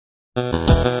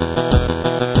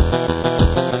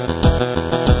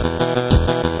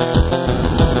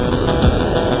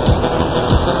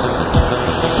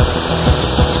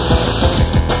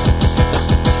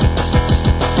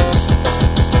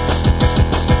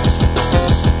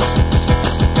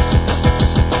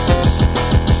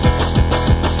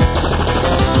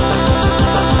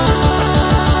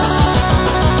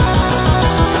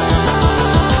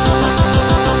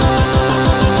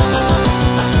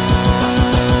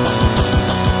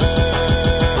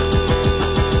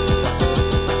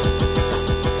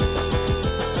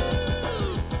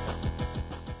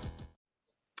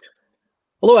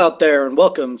Hello out there, and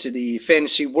welcome to the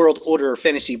Fantasy World Order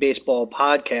Fantasy Baseball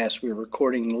Podcast. We're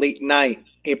recording late night,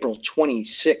 April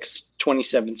 26th,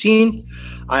 2017.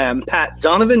 I am Pat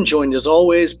Donovan, joined as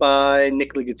always by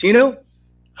Nick Ligatino.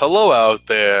 Hello out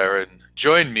there, and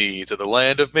join me to the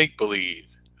land of make-believe.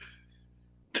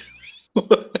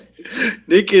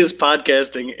 Nick is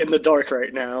podcasting in the dark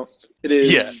right now. It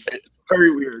Yeah, is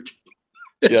very weird.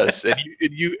 yes, and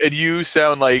you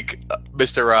sound like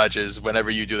Mr. Rogers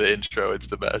whenever you do the intro. It's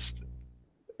the best.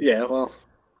 Yeah, well,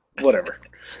 whatever.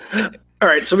 All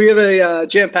right, so we have a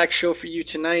jam-packed show for you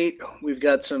tonight. We've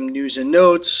got some news and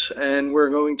notes, and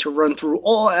we're going to run through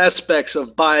all aspects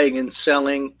of buying and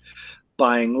selling.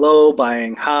 Buying low,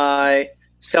 buying high,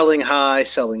 selling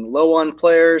low on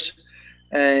players,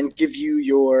 and give you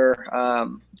your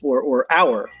or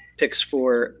our picks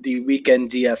for the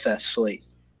weekend DFS slate.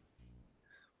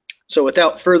 So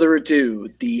without further ado,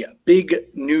 the big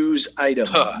news item: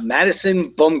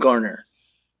 Madison Bumgarner.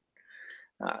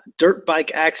 Dirt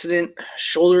bike accident,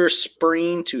 shoulder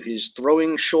sprain to his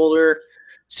throwing shoulder.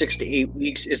 6 to 8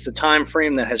 weeks is the time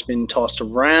frame that has been tossed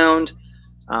around.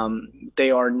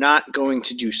 They are not going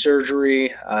to do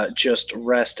surgery, just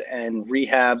rest and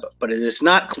rehab, but it is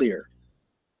not clear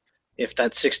if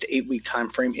that 6 to 8 week time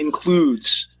frame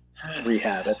includes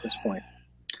rehab at this point.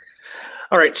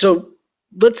 All right, so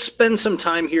let's spend some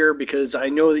time here because I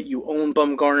know that you own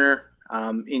Bumgarner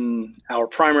in our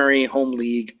primary home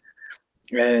league,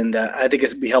 and I think it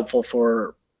would be helpful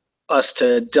for us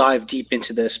to dive deep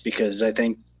into this because I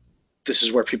think this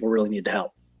is where people really need the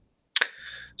help.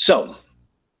 So,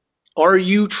 are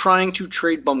you trying to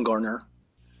trade Bumgarner,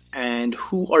 and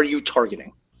who are you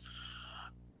targeting?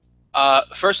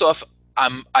 First off,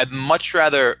 I'd much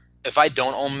rather, if I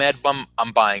don't own Mad Bum,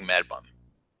 I'm buying Mad Bum,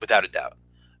 without a doubt.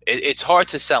 It's hard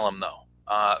to sell him though.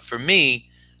 For me,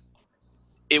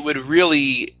 it would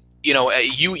really,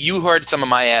 you heard some of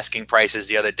my asking prices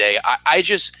the other day. I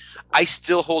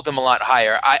still hold him a lot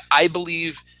higher. I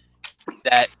believe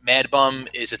that Mad Bum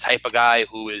is a type of guy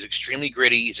who is extremely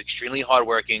gritty, is extremely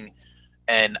hardworking,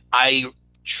 and I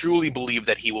truly believe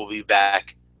that he will be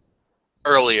back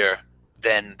earlier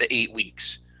than the 8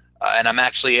 weeks. And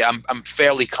I'm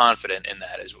fairly confident in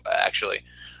that as actually.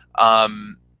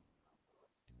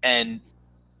 And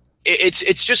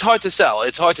it's just hard to sell.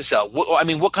 It's hard to sell.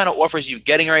 What kind of offers are you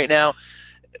getting right now?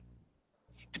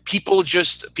 People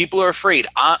are afraid.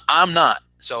 I'm not.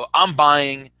 So I'm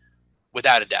buying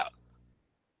without a doubt.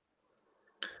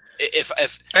 If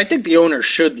I think the owner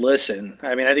should listen.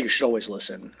 I mean, I think you should always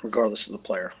listen, regardless of the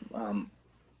player.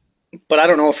 But I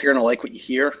don't know if you're going to like what you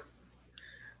hear.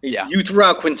 Yeah. You threw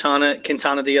out Quintana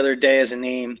the other day as a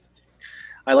name.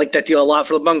 I like that deal a lot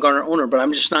for the Bumgarner owner, but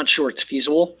I'm just not sure it's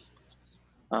feasible.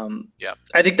 Yeah.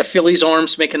 I think the Phillies'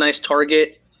 arms make a nice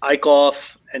target,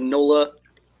 Eichhoff and Nola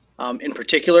in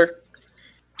particular.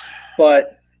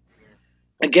 But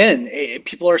again,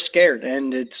 people are scared,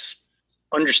 and it's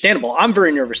understandable. I'm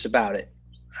very nervous about it.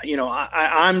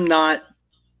 I'm not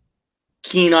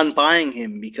keen on buying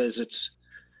him because it's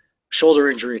shoulder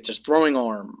injury, it's his throwing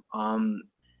arm. I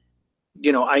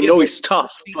Yeah, know but he's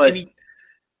tough, and, but he,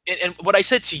 and what I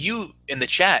said to you in the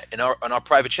chat, in our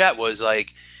private chat, was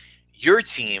like, your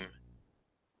team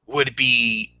would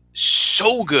be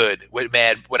so good with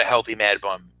a healthy Mad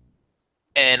Bum.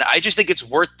 And I just think it's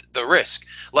worth the risk.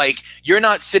 Like, you're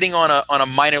not sitting on a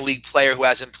minor league player who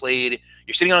hasn't played.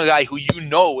 You're sitting on a guy who you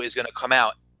know is going to come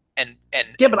out yeah,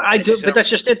 but and it's just but gonna, that's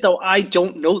just it though. I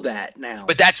don't know that now.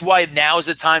 but that's why now is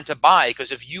the time to buy.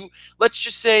 Because if you, let's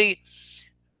just say,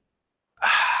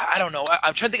 I don't know.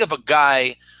 I'm trying to think of a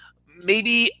guy.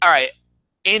 Maybe, all right,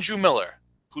 Andrew Miller,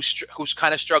 who's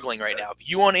kind of struggling right now. If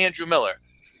you own Andrew Miller,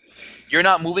 you're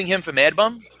not moving him for Mad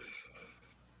Bum.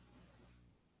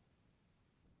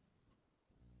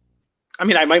 I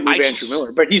mean, I might move I Andrew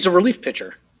Miller, but he's a relief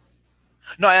pitcher.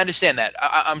 No, I understand that.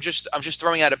 I'm just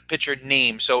throwing out a pitcher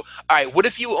name. So, all right, what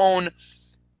if you own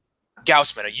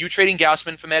Gaussman? Are you trading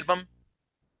Gaussman for Mad Bum?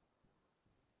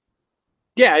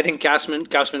 Yeah, I think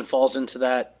Gausman falls into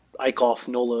that Eichhoff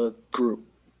Nola group.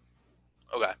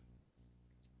 Okay.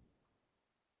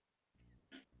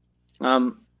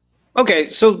 Okay,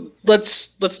 so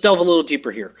let's delve a little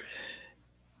deeper here.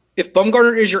 If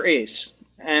Bumgarner is your ace,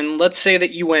 and let's say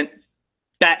that you went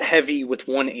bat heavy with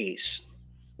one ace,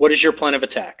 what is your plan of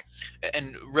attack?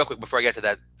 And real quick before I get to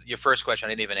that, your first question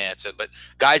I didn't even answer, but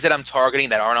guys that I'm targeting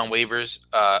that aren't on waivers,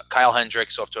 Kyle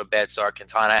Hendricks off to a bad start,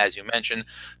 Quintana, as you mentioned,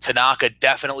 Tanaka,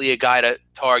 definitely a guy to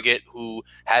target who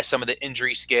has some of the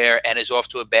injury scare and is off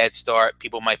to a bad start.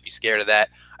 People might be scared of that.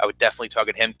 I would definitely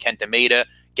target him, Kenta Maeda,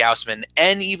 Gaussman,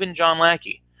 and even John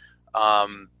Lackey.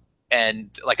 And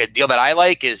like a deal that I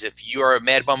like is if you are a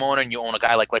Mad Bum owner and you own a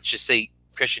guy like, let's just say,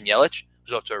 Christian Yelich,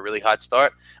 who's off to a really hot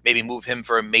start, maybe move him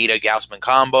for a Meta Gaussman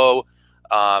combo.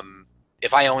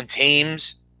 If I own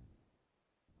Thames,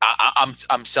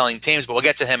 I'm selling Thames, but we'll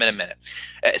get to him in a minute.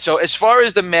 So as far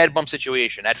as the Mad Bum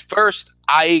situation, at first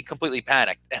I completely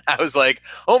panicked and I was like,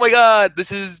 "Oh my God,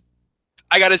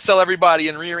 I got to sell everybody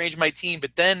and rearrange my team."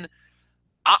 But then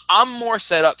I'm more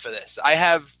set up for this. I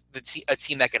have a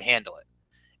team that can handle it.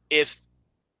 If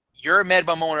you're a Mad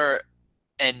Bum owner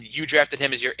and you drafted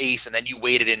him as your ace, and then you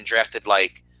waited and drafted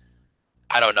like,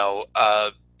 I don't know,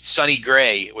 Sonny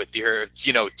Gray with your,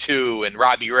 2 and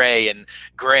Robbie Ray and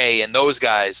Gray and those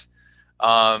guys.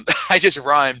 I just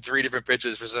rhymed 3 different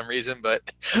pitchers for some reason,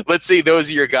 but let's say those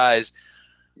are your guys.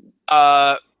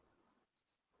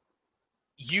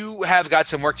 You have got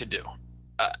some work to do.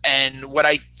 And what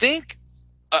I think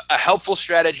a helpful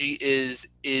strategy is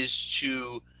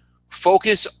to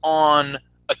focus on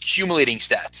accumulating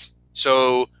stats.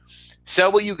 So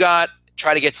sell what you got,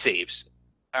 try to get saves.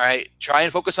 All right. Try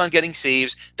and focus on getting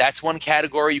saves. That's one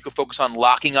category you can focus on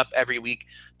locking up every week.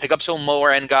 Pick up some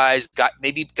lower end guys,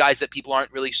 maybe guys that people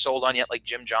aren't really sold on yet, like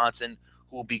Jim Johnson,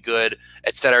 who will be good,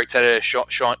 et cetera, et cetera.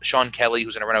 Sean Kelly,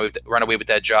 who's going to run away with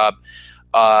that job.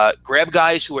 Grab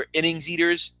guys who are innings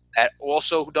eaters that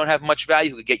also don't have much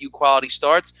value, who could get you quality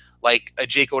starts, like a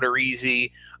Jake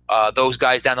Odorizzi, those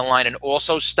guys down the line, and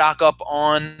also stock up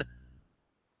on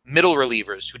middle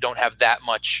relievers who don't have that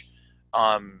much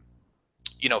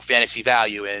fantasy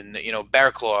value, and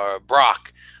Barraclough,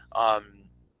 Brock.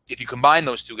 If you combine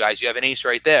those two guys, you have an ace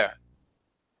right there.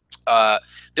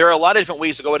 There are a lot of different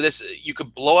ways to go with this. You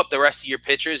could blow up the rest of your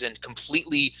pitchers and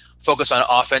completely focus on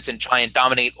offense and try and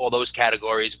dominate all those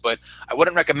categories, but I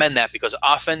wouldn't recommend that because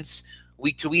offense,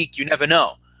 week to week, you never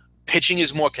know. Pitching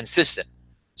is more consistent.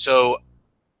 So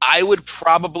I would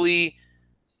probably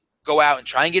go out and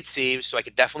try and get saves, so I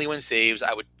could definitely win saves.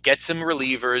 I would get some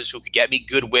relievers who could get me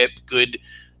good whip, good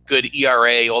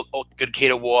ERA, good K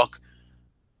to walk.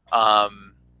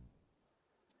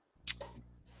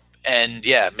 And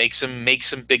yeah, make some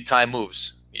big time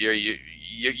moves.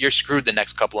 You're screwed the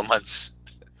next couple of months.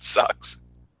 It sucks.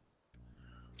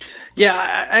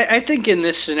 Yeah, I think in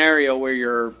this scenario where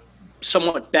you're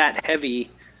somewhat bat heavy,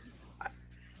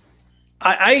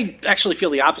 I actually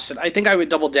feel the opposite. I think I would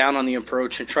double down on the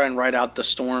approach and try and ride out the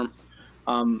storm.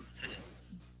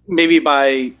 Maybe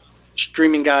by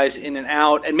streaming guys in and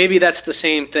out, and maybe that's the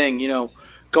same thing,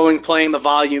 playing the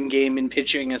volume game in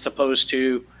pitching as opposed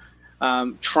to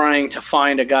trying to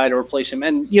find a guy to replace him.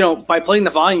 And, by playing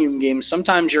the volume game,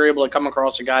 sometimes you're able to come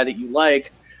across a guy that you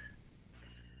like.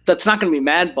 That's not going to be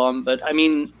Mad Bum, but I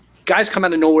mean, guys come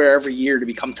out of nowhere every year to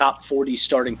become top 40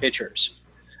 starting pitchers.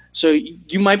 So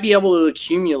you might be able to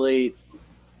accumulate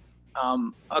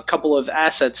a couple of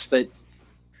assets that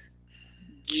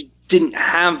you didn't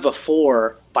have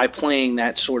before by playing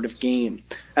that sort of game.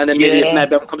 And then maybe if Mad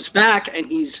Bum comes back and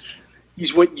he's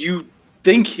what you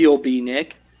think he'll be,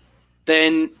 Nick,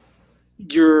 then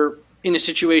you're in a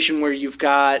situation where you've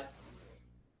got,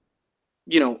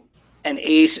 an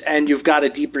ace and you've got a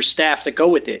deeper staff to go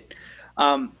with it.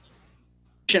 I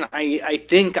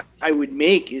think I would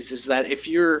make is that if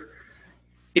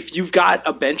you've got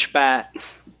a bench bat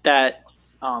that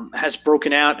has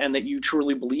broken out and that you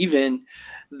truly believe in,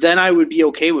 then I would be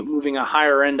okay with moving a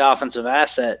higher end offensive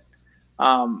asset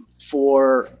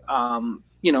for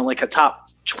like a top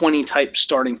 20 type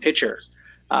starting pitcher.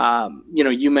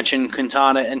 You mentioned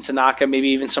Quintana and Tanaka, maybe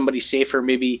even somebody safer,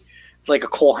 maybe like a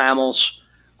Cole Hamels,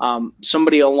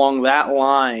 somebody along that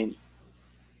line.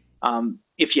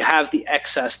 If you have the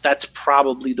excess, that's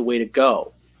probably the way to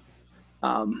go.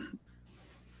 Now,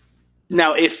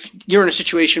 if you're in a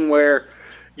situation where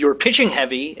you're pitching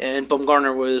heavy and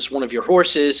Bumgarner was one of your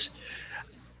horses,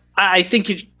 I think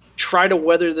you try to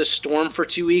weather the storm for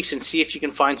 2 weeks and see if you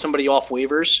can find somebody off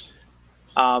waivers.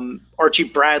 Archie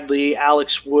Bradley,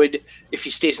 Alex Wood, if he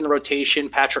stays in the rotation.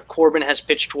 Patrick Corbin has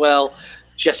pitched well.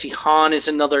 Jesse Hahn is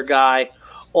another guy.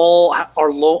 All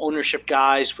are low ownership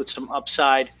guys with some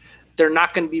upside. They're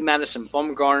not going to be Madison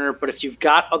Bumgarner, but if you've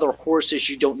got other horses,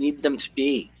 you don't need them to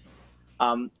be.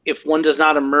 If one does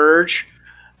not emerge,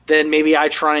 then maybe I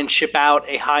try and ship out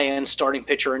a high-end starting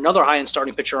pitcher, another high-end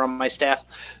starting pitcher on my staff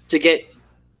to get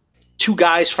 2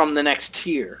 guys from the next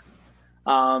tier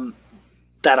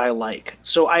that I like.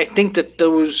 So I think that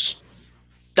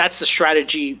that's the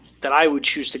strategy that I would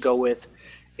choose to go with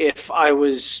if I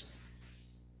was,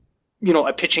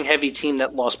 a pitching-heavy team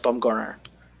that lost Bumgarner.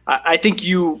 I think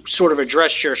you sort of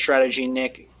addressed your strategy,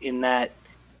 Nick, in that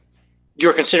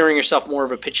you're considering yourself more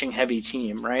of a pitching-heavy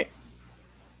team, right?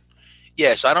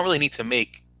 Yeah, so I don't really need to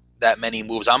make that many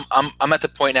moves. I'm at the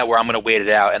point now where I'm going to wait it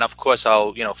out, and of course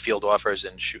I'll field offers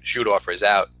and shoot offers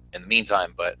out in the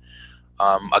meantime. But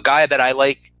a guy that I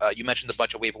like, you mentioned a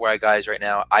bunch of waiver wire guys right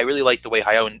now. I really like the way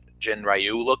Hyunjin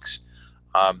Ryu looks.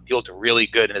 He looked really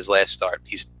good in his last start.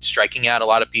 He's striking out a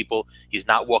lot of people. He's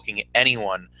not walking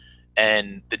anyone,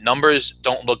 and the numbers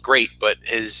don't look great. But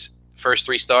his first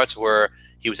 3 starts were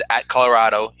he was at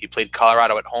Colorado. He played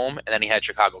Colorado at home, and then he had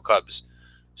Chicago Cubs.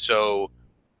 So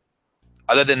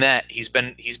other than that, he's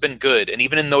been good. And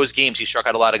even in those games, he struck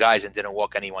out a lot of guys and didn't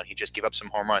walk anyone. He just gave up some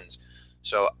home runs.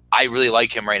 So I really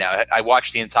like him right now. I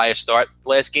watched the entire start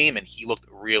last game, and he looked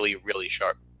really, really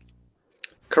sharp.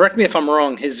 Correct me if I'm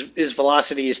wrong. His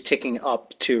velocity is ticking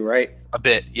up too, right? A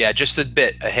bit, yeah, just a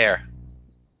bit, a hair.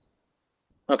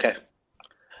 Okay.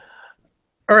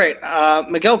 All right.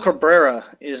 Miguel Cabrera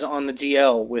is on the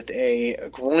DL with a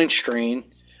groin strain.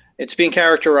 It's being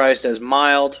characterized as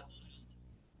mild.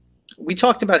 We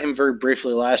talked about him very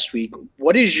briefly last week.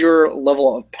 What is your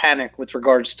level of panic with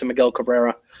regards to Miguel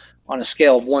Cabrera on a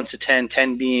scale of 1 to 10,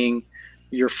 10 being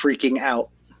you're freaking out?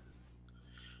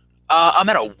 I'm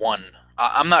at a 1.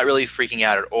 I'm not really freaking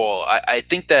out at all. I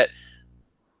think that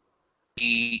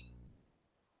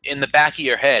in the back of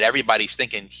your head, everybody's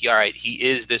thinking, all right, he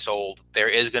is this old. There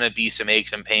is going to be some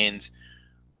aches and pains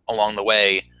along the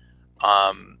way.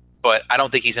 But I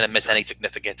don't think he's going to miss any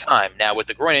significant time. Now, with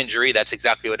the groin injury, that's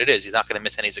exactly what it is. He's not going to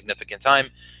miss any significant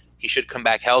time. He should come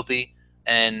back healthy,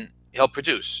 and he'll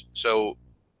produce. So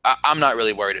I'm not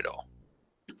really worried at all.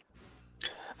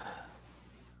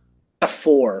 A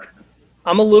 4.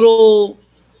 I'm a little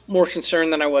more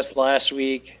concerned than I was last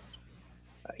week.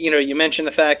 You mentioned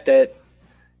the fact that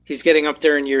he's getting up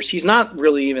there in years. He's not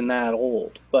really even that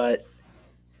old, but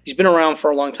he's been around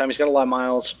for a long time. He's got a lot of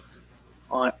miles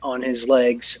on his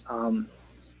legs.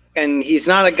 And he's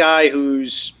not a guy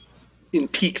who's in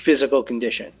peak physical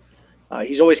condition.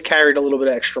 He's always carried a little bit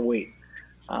of extra weight.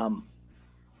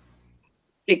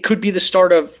 It could be the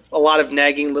start of a lot of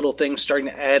nagging little things starting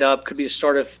to add up. Could be the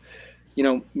start of,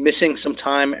 missing some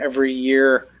time every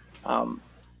year.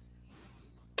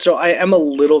 So I am a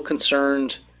little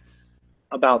concerned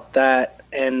about that,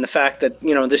 and the fact that,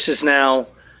 this is now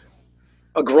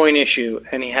a groin issue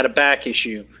and he had a back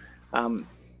issue.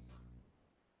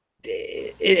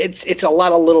 It's a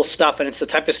lot of little stuff, and it's the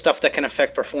type of stuff that can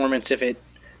affect performance if it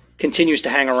continues to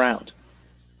hang around.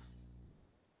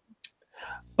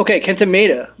 Okay, Kenta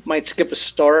Maeda might skip a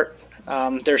start.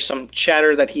 There's some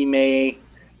chatter that he may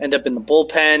end up in the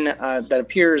bullpen. That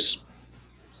appears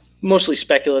mostly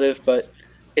speculative, but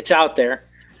it's out there.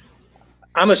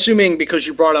 I'm assuming because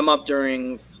you brought him up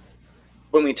during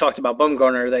when we talked about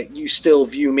Bumgarner that you still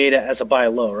view Maeda as a buy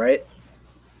low, right?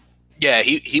 Yeah,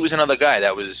 he was another guy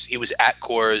he was at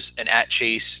Coors and at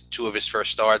Chase, 2 of his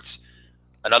first starts.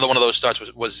 Another one of those starts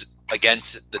was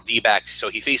against the D-backs, so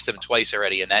he faced them twice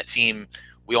already, and that team,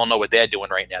 we all know what they're doing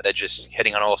right now. They're just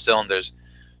hitting on all cylinders.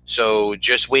 So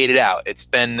just wait it out. It's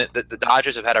been the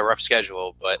Dodgers have had a rough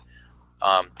schedule, but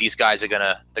these guys they're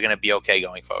gonna be okay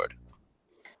going forward.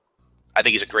 I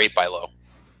think he's a great buy low.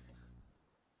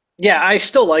 Yeah, I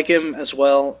still like him as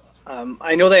well.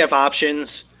 I know they have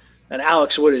options, and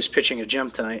Alex Wood is pitching a gem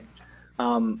tonight,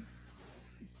 and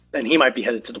he might be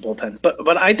headed to the bullpen.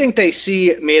 But I think they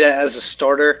see Maeda as a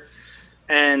starter,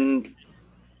 and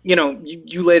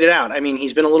you laid it out. I mean,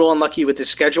 he's been a little unlucky with his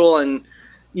schedule, and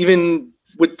even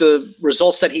with the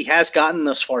results that he has gotten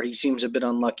thus far, he seems a bit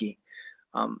unlucky.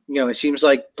 It seems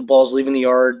like the ball's leaving the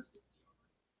yard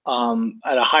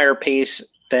at a higher pace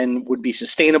than would be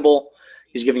sustainable.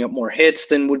 He's giving up more hits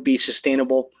than would be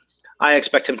sustainable. I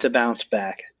expect him to bounce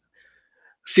back.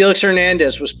 Felix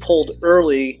Hernandez was pulled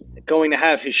early, going to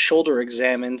have his shoulder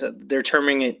examined. They're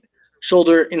terming it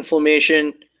shoulder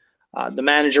inflammation. The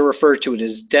manager referred to it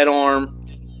as dead arm.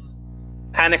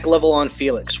 Panic level on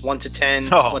Felix, 1 to 10.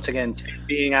 Oh. Once again, 10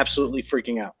 being absolutely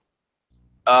freaking out.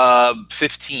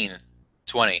 15,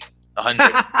 20,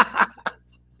 100.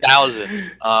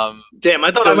 1,000. Damn,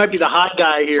 I thought I might be the hot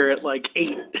guy here at like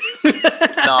 8.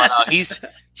 No,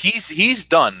 he's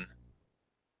done.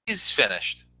 He's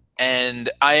finished, and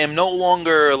I am no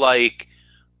longer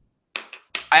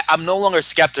I'm no longer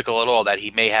skeptical at all that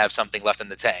he may have something left in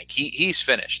the tank. He's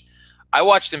finished. I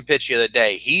watched him pitch the other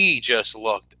day. He just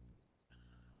looked,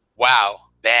 wow,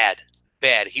 bad.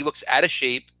 He looks out of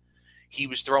shape. He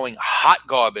was throwing hot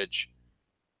garbage,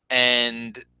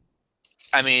 and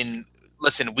I mean,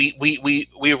 listen, we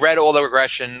read all the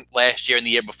regression last year and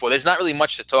the year before. There's not really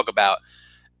much to talk about.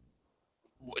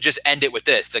 Just end it with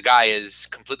this. The guy is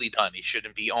completely done. He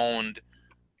shouldn't be owned.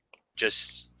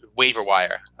 Just waiver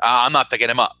wire. I'm not picking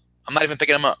him up. I'm not even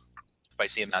picking him up if I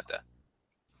see him out there.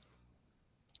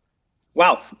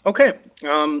 Wow. Okay.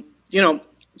 You know,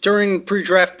 during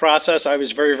pre-draft process, I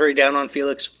was very, very down on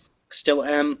Felix. Still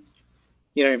am.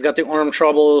 You know, you've got the arm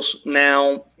troubles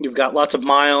now. You've got lots of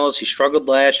miles. He struggled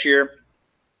last year.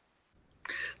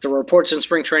 There were reports in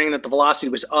spring training that the velocity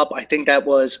was up. I think that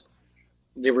was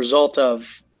the result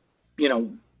of, you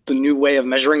know, the new way of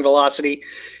measuring velocity.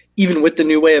 Even with the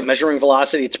new way of measuring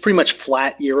velocity, it's pretty much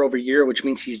flat year over year, which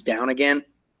means he's down again.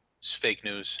 It's fake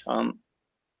news.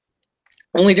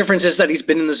 Only difference is that he's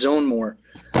been in the zone more.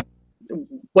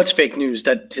 What's fake news?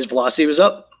 That his velocity was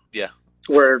up? Yeah.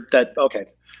 Where that, okay.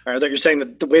 All right, that you're saying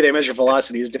that the way they measure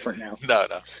velocity is different now. No,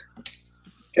 no.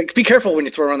 Be careful when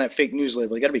you throw around that fake news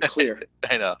label. You got to be clear.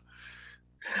 I know.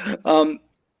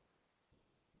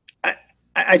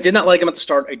 I did not like him at the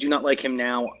start. I do not like him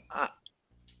now.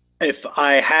 If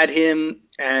I had him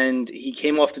and he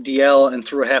came off the DL and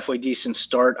threw a halfway decent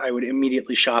start, I would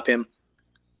immediately shop him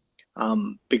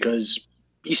because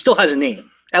he still has a name.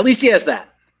 At least he has that.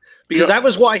 Because that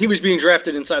was why he was being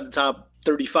drafted inside the top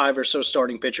 35 or so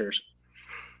starting pitchers.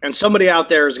 And somebody out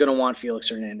there is going to want Felix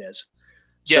Hernandez.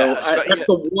 So that's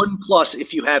the one plus.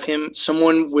 If you have him,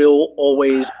 someone will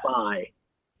always buy.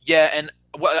 Yeah, and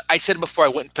what I said before, I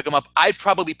wouldn't pick him up. I'd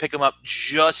probably pick him up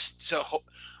just to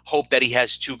hope that he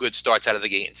has 2 good starts out of the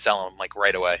gate and sell him like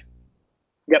right away.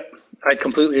 Yep, I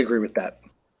completely agree with that.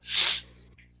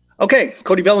 Okay,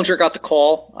 Cody Bellinger got the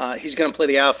call. He's going to play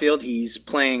the outfield. He's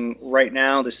playing right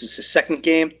now. This is his second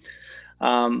game.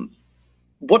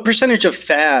 What percentage of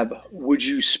FAB would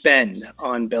you spend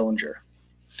on Bellinger?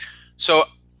 So,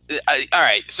 all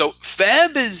right. So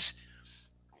FAB is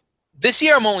this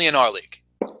year. I'm only in our league,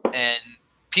 and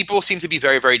people seem to be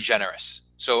very, very generous.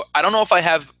 So I don't know if I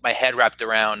have my head wrapped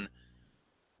around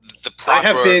the proper. I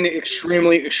have been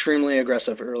extremely, extremely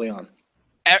aggressive early on.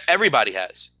 Everybody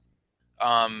has.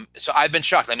 So I've been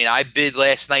shocked. I mean, I bid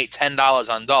last night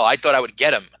 $10 on Dahl. I thought I would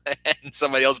get him, and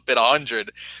somebody else bid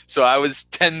 100. So I was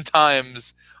 10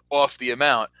 times off the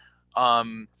amount.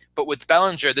 But with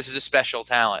Bellinger, this is a special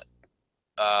talent.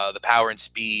 The power and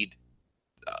speed,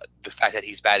 the fact that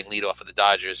he's batting leadoff for the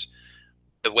Dodgers,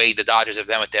 the way the Dodgers have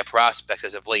been with their prospects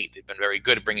as of late, they've been very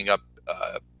good at bringing up,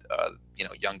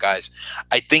 young guys.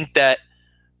 I think that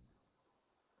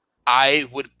I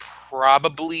would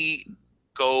probably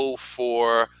go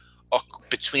for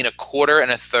between a quarter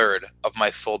and a third of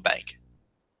my full bank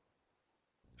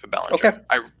for Bellinger. Okay.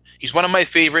 He's one of my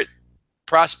favorite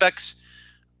prospects.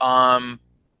 I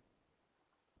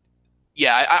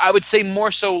would say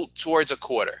more so towards a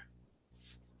quarter.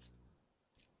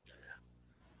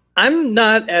 I'm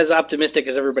not as optimistic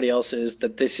as everybody else is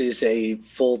that this is a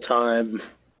full-time,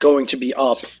 going to be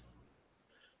up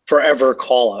forever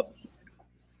call-up.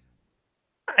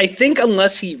 I think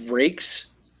unless he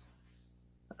rakes,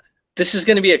 this is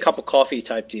going to be a cup of coffee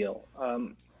type deal.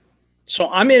 So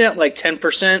I'm in at like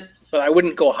 10%, but I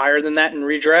wouldn't go higher than that in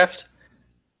redraft.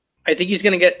 I think he's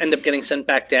going to end up getting sent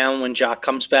back down when Jock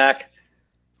comes back.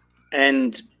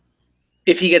 And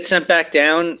if he gets sent back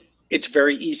down, it's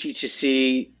very easy to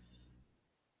see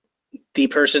the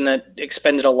person that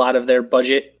expended a lot of their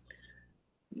budget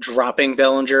dropping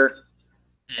Bellinger,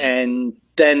 and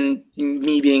then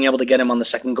me being able to get him on the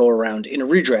second go around in a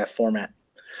redraft format.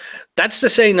 That's to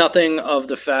say nothing of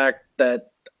the fact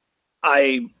that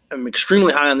I am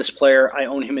extremely high on this player. I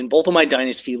own him in both of my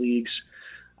dynasty leagues.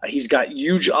 He's got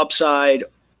huge upside.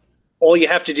 All you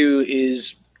have to do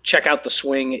is check out the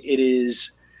swing. It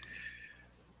is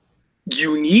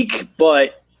unique,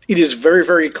 but it is very,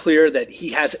 very clear that he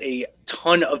has a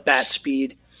ton of bat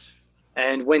speed.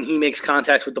 And when he makes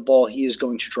contact with the ball, he is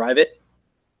going to drive it.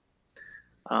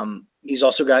 He's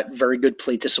also got very good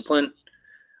plate discipline.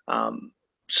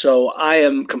 So I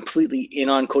am completely in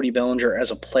on Cody Bellinger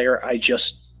as a player. I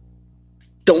just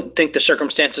don't think the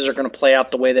circumstances are going to play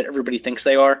out the way that everybody thinks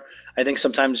they are. I think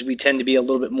sometimes we tend to be a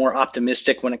little bit more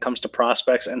optimistic when it comes to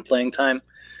prospects and playing time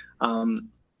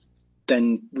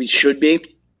than we should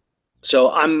be.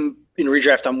 So I'm in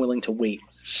redraft. I'm willing to wait.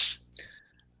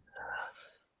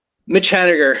 Mitch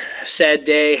Haniger, sad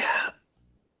day.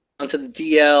 Onto the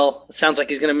DL. It sounds like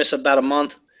he's going to miss about a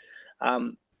month.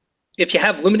 If you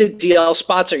have limited DL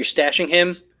spots, are you stashing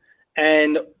him?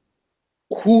 And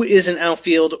who is an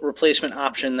outfield replacement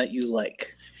option that you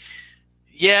like?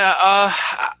 Yeah,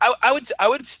 I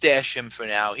would stash him for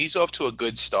now. He's off to a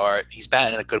good start. He's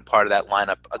batting in a good part of that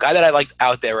lineup. A guy that I liked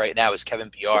out there right now is Kevin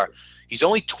Pillar. He's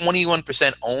only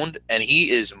 21% owned, and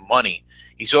he is money.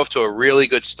 He's off to a really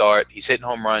good start. He's hitting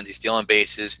home runs. He's stealing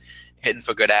bases, hitting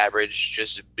for good average,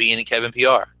 just being Kevin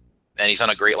Pillar. And he's on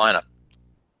a great lineup.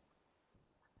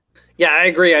 Yeah, I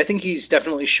agree. I think he's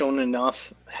definitely shown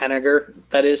enough, Haniger,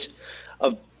 that is,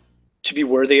 to be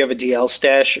worthy of a DL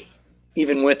stash,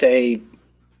 even with a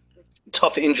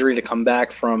tough injury to come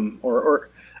back from, or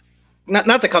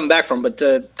not to come back from, but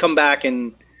to come back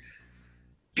and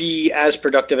be as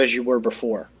productive as you were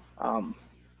before.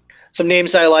 Some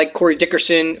names I like: Corey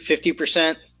Dickerson,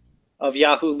 50% of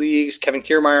Yahoo leagues; Kevin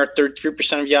Kiermaier,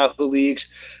 33% of Yahoo leagues;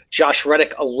 Josh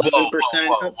Reddick, 11%.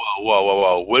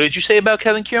 Whoa. What did you say about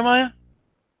Kevin Kiermaier?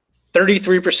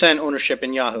 33% ownership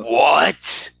in Yahoo.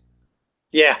 What?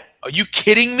 Yeah. Are you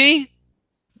kidding me?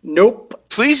 Nope.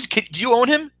 Please, do you own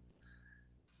him?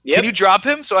 Yep. Can you drop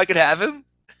him so I could have him?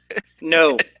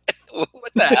 No.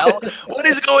 What the hell? What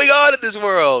is going on in this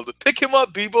world? Pick him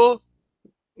up, people.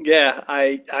 Yeah,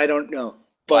 I don't know.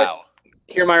 But Wow.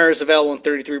 Kiermaier is available in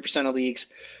 33% of leagues.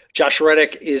 Josh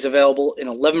Reddick is available in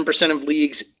 11% of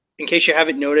leagues. In case you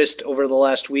haven't noticed, over the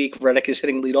last week, Reddick is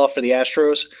hitting leadoff for the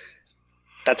Astros.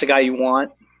 That's a guy you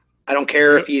want. I don't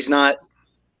care if he's not,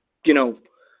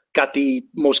 got the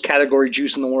most category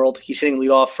juice in the world. He's hitting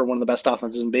leadoff for one of the best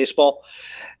offenses in baseball.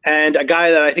 And a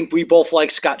guy that I think we both like,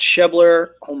 Scott Schebler,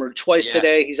 homered twice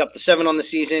today. He's up to 7 on the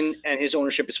season, and his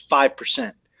ownership is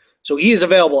 5%. So he is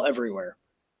available everywhere,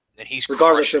 and he's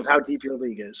regardless of how deep your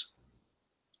league is.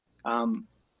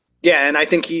 Yeah, and I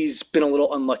think he's been a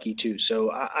little unlucky too. So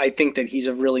I think that he's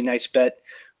a really nice bet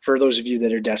for those of you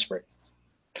that are desperate.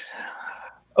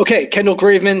 Okay, Kendall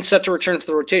Graveman set to return to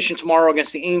the rotation tomorrow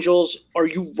against the Angels. Are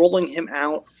you rolling him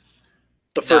out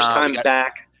the first time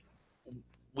back?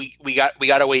 We got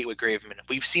to wait with Graveman.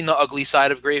 We've seen the ugly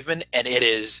side of Graveman, and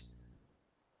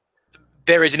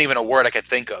there isn't even a word I could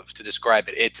think of to describe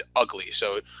it. It's ugly.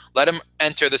 So let him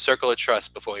enter the circle of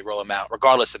trust before we roll him out,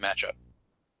 regardless of matchup.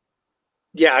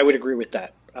 Yeah, I would agree with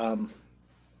that.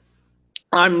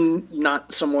 I'm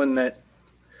not someone that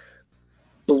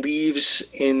believes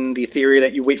in the theory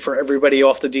that you wait for everybody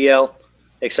off the DL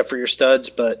except for your studs,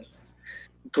 but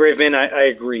Graveman, I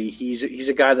agree. He's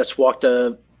a guy that's walked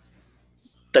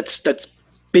that's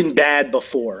been bad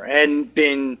before and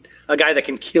been a guy that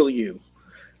can kill you.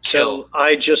 So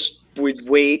I just would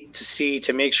wait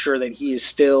to make sure that he is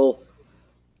still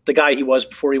the guy he was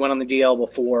before he went on the DL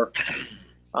before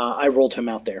I rolled him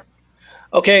out there.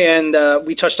 Okay, and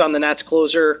we touched on the Nats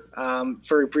closer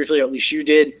very briefly, or at least you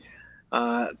did.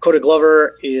 Coda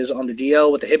Glover is on the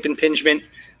DL with a hip impingement.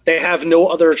 They have no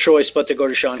other choice but to go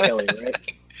to Sean Kelly,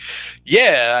 right?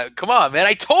 Yeah, come on, man.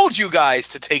 I told you guys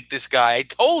to take this guy. I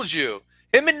told you.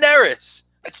 Him and Neris.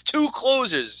 That's 2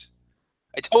 closers.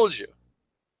 I told you.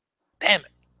 Damn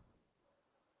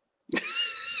it.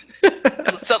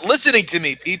 Stop listening to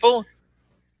me, people.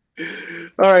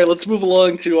 All right, let's move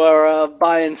along to our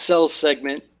buy and sell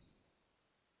segment.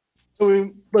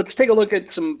 So let's take a look at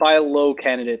some buy low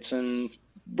candidates, and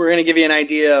we're going to give you an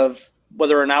idea of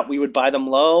whether or not we would buy them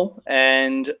low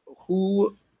and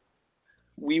who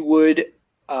we would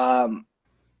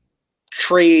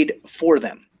trade for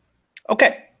them.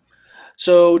 Okay,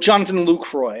 so Jonathan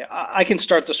Lucroy. I can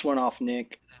start this one off,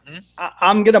 Nick. Mm-hmm.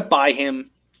 I'm going to buy him.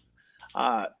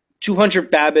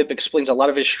 200 BABIP explains a lot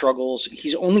of his struggles.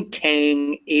 He's only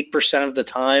K'ing 8% of the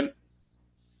time.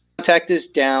 Contact is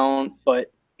down,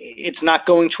 but it's not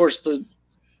going towards the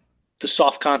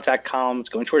soft contact column. It's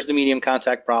going towards the medium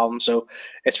contact problem. So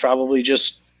it's probably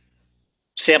just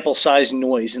sample size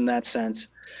noise in that sense.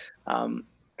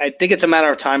 I think it's a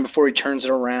matter of time before he turns it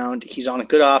around. He's on a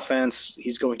good offense.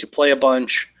 He's going to play a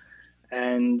bunch,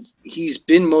 and he's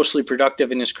been mostly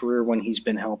productive in his career when he's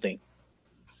been healthy.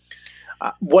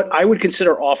 What I would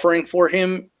consider offering for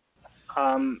him,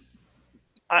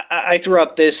 I threw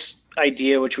out this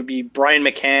idea, which would be Brian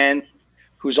McCann,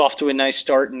 who's off to a nice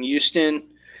start in Houston,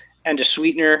 and a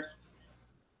sweetener,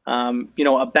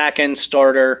 a back-end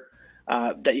starter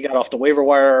that you got off the waiver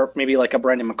wire, maybe like a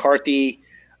Brandon McCarthy,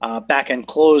 back-end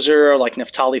closer like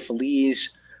Neftali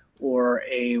Feliz, or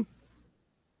a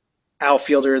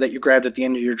outfielder that you grabbed at the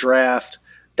end of your draft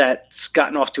that's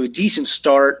gotten off to a decent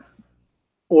start,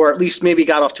 or at least maybe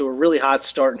got off to a really hot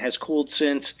start and has cooled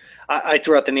since. I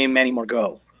threw out the name Manny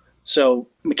Margot. So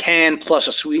McCann plus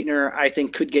a sweetener, I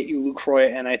think, could get you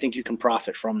Lucroy, and I think you can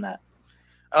profit from that.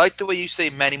 I like the way you say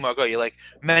Manny Margot. You're like,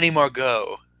 Manny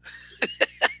Margot.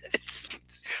 It's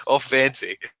all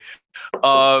fancy.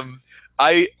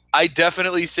 I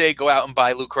definitely say go out and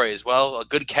buy Lucroy as well. A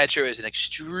good catcher is an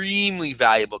extremely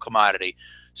valuable commodity.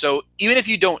 So even if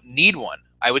you don't need one,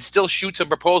 I would still shoot some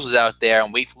proposals out there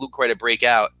and wait for Lucroy to break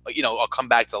out, or come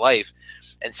back to life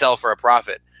and sell for a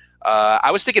profit. I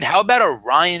was thinking, how about a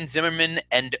Ryan Zimmerman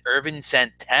and Irvin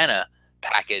Santana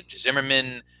package?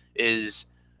 Zimmerman is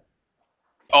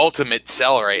ultimate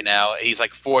sell right now. He's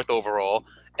like 4th overall,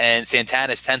 and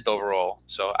Santana's 10th overall.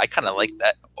 So I kind of like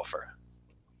that offer.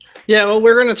 Yeah, well,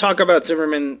 we're going to talk about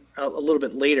Zimmerman a little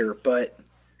bit later, but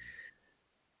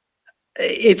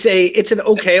it's an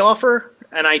okay offer,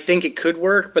 and I think it could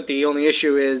work. But the only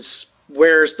issue is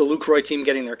where's the Lucroy team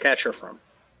getting their catcher from?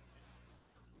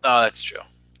 Oh, that's true.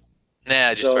 Nah,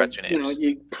 I just threw out So two names.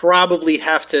 you probably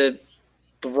have to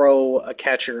throw a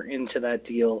catcher into that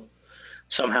deal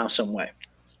somehow, some way.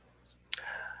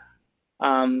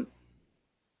 Um,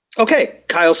 okay,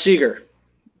 Kyle Seager.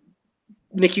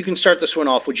 Nick, you can start this one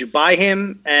off. Would you buy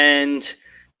him? And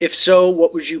if so,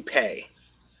 what would you pay?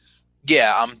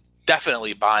 Yeah, I'm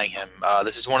definitely buying him.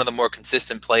 This is one of the more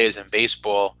consistent players in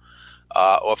baseball.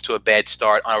 Off to a bad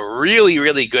start on a really,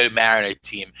 really good Mariner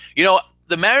team. You know,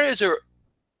 the Mariners are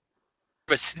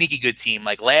a sneaky good team.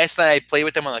 Like last night, I played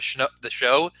with them on the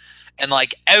show, and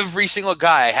like every single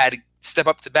guy I had to step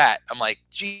up to bat. I'm like,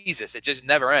 Jesus, it just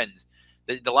never ends.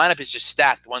 The lineup is just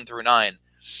stacked 1 through 9,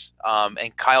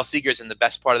 and Kyle Seager's in the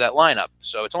best part of that lineup.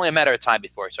 So it's only a matter of time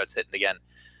before he starts hitting again.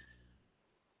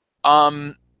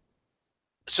 Um,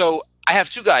 so I have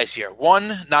two guys here.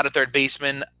 One, not a third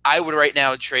baseman. I would right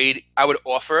now trade. I would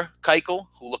offer Keuchel,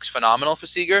 who looks phenomenal for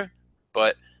Seager,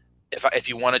 but if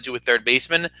you want to do a third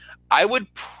baseman, I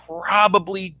would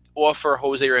probably offer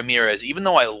Jose Ramirez. Even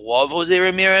though I love Jose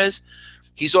Ramirez,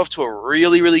 he's off to a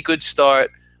really, really good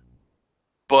start.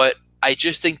 But I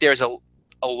just think there's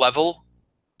a level,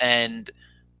 and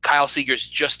Kyle Seager's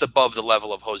just above the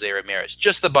level of Jose Ramirez,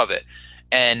 just above it.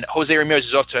 And Jose Ramirez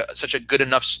is off to such a good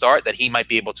enough start that he might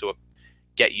be able to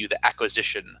get you the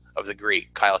acquisition of the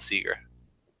great Kyle Seager.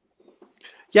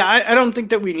 Yeah, I don't think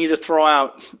that we need to throw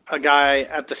out a guy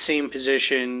at the same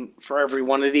position for every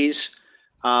one of these.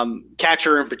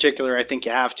 Catcher in particular, I think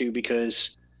you have to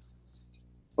because,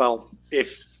 well,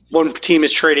 if one team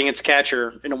is trading its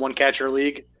catcher in a one catcher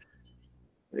league,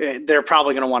 they're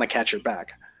probably going to want to catch it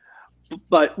back.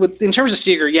 But in terms of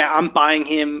Seager, yeah, I'm buying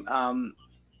him.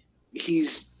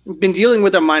 He's been dealing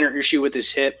with a minor issue with his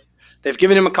hip. They've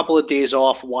given him a couple of days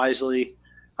off wisely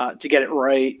to get it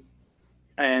right.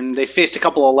 And they faced a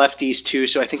couple of lefties too,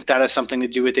 so I think that has something to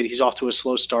do with it. He's off to a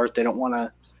slow start. They don't want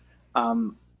to,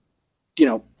 um,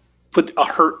 put a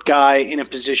hurt guy in a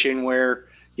position where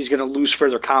he's going to lose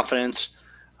further confidence.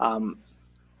 Um,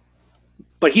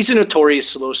 but he's a notorious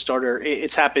slow starter.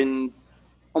 It's happened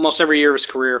almost every year of his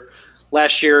career.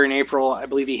 Last year in April, I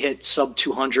believe he hit sub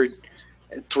 200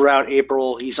 throughout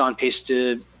April. He's on pace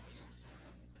to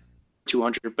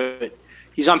 200, but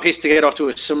he's on pace to get off to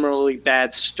a similarly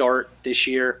bad start this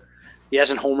year. He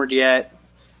hasn't homered yet.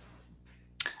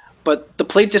 But the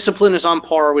plate discipline is on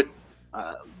par with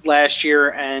last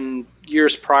year and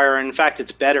years prior. And in fact,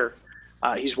 it's better.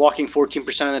 He's walking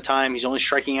 14% of the time. He's only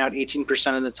striking out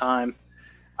 18% of the time.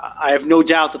 I have no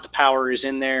doubt that the power is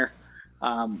in there.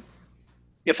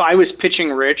 If I was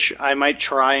pitching Rich, I might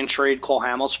try and trade Cole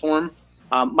Hamels for him.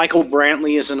 Michael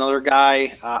Brantley is another guy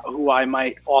who I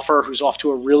might offer, who's off to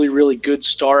a really, really good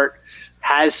start,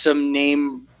 has some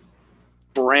name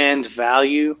brand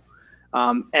value,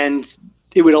 and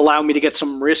it would allow me to get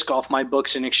some risk off my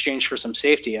books in exchange for some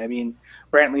safety. I mean,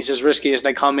 Brantley's as risky as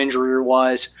they come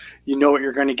injury-wise. You know what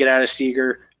you're going to get out of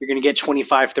Seager. You're going to get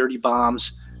 25, 30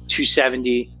 bombs,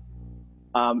 270,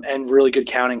 and really good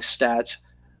counting stats.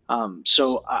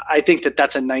 So I think that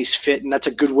that's a nice fit, and that's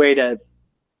a good way to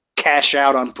cash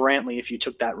out on Brantley if you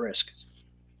took that risk.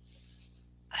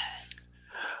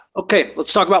 Okay,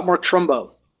 let's talk about Mark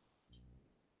Trumbo.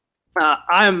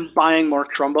 I'm buying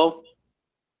Mark Trumbo.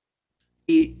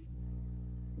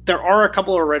 There are a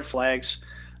couple of red flags.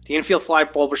 The infield fly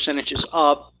ball percentage is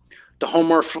up. The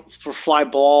homer for fly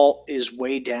ball is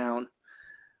way down.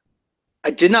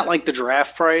 I did not like the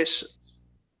draft price,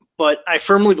 but I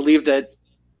firmly believe that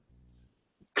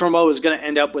Trumbo is going to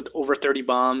end up with over 30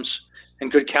 bombs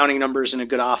and good counting numbers and a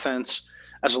good offense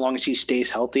as long as he stays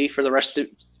healthy for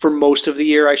most of the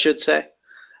year, I should say.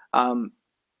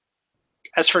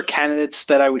 As for candidates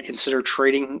that I would consider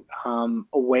trading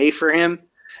away for him,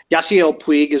 Yasiel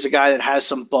Puig is a guy that has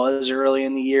some buzz early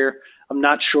in the year. I'm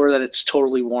not sure that it's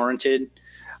totally warranted.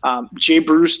 Jay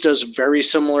Bruce does very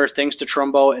similar things to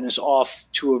Trumbo and is off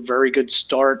to a very good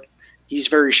start. He's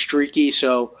very streaky,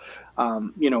 so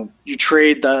you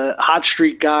trade the hot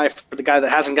streak guy for the guy that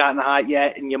hasn't gotten hot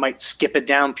yet, and you might skip a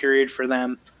down period for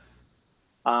them.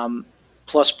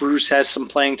 Plus, Bruce has some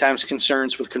playing times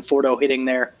concerns with Conforto hitting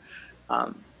there.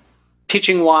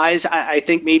 Pitching wise, I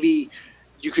think maybe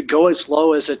you could go as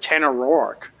low as a Tanner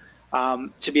Roark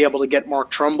to be able to get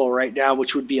Mark Trumbo right now,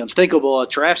 which would be unthinkable at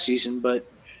draft season, but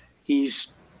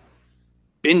he's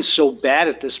been so bad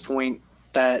at this point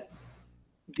that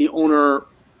the owner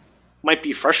might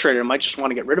be frustrated and might just want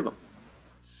to get rid of him.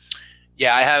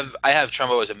 Yeah, I have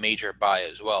Trumbo as a major buy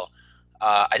as well.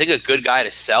 I think a good guy to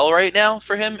sell right now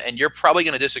for him, and you're probably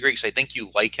going to disagree because I think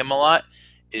you like him a lot,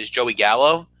 is Joey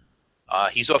Gallo.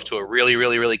 He's off to a really,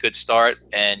 really, really good start,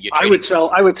 and you're trading.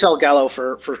 I would sell Gallo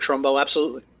for Trumbo,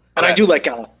 absolutely. And I Okay, do like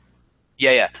Gallo.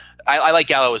 yeah, yeah, I like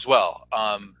Gallo as well.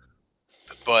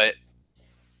 But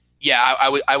yeah,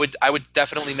 I would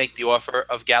definitely make the offer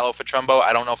of Gallo for Trumbo.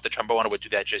 I don't know if the Trumbo owner would do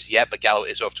that just yet, but Gallo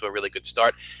is off to a really good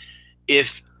start.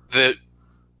 If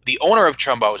the owner of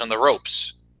Trumbo is on the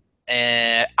ropes,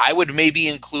 and I would maybe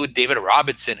include David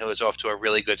Robinson, who is off to a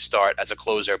really good start as a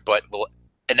closer, but will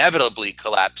inevitably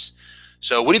collapse.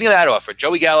 So, what do you think of that offer?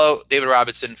 Joey Gallo, David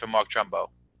Robinson for Mark Trumbo.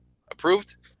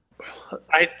 Approved?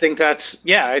 I think that's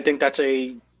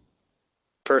a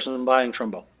person buying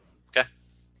Trumbo. Okay.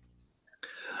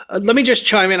 Let me just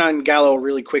chime in on Gallo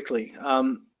really quickly.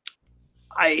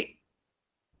 I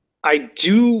I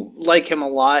do like him a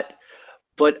lot,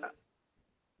 but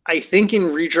I think in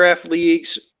redraft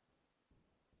leagues,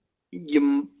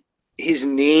 you his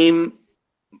name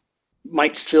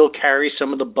might still carry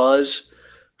some of the buzz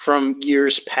from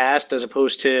years past, as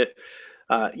opposed to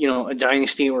a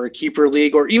dynasty or a keeper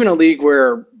league, or even a league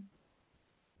where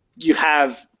you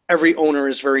have every owner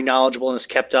is very knowledgeable and is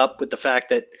kept up with the fact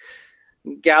that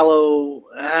Gallo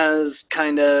has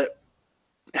kind of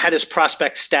had his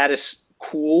prospect status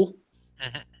cool.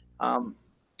 Mhm.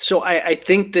 So I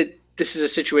think that this is a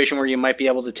situation where you might be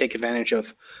able to take advantage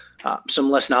of some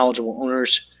less knowledgeable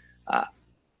owners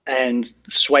and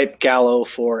swipe Gallo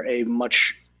for a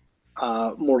much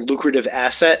more lucrative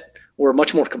asset or a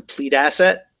much more complete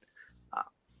asset.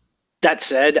 That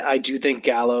said, I do think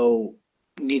Gallo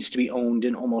needs to be owned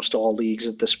in almost all leagues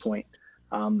at this point.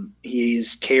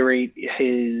 His K rate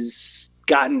has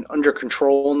gotten under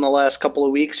control in the last couple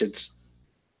of weeks. It's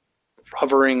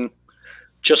hovering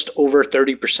just over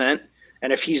 30%.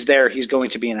 And if he's there, he's going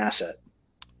to be an asset.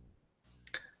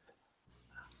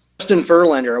 Justin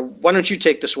Verlander, why don't you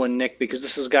take this one, Nick? Because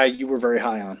this is a guy you were very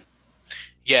high on.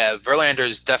 Yeah, Verlander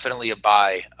is definitely a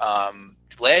buy.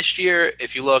 Last year,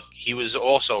 if you look, he was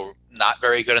also not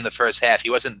very good in the first half. He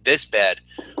wasn't this bad,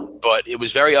 but it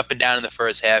was very up and down in the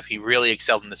first half. He really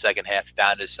excelled in the second half.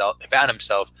 Found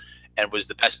himself, and was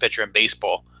the best pitcher in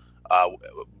baseball,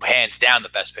 hands down the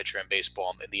best pitcher in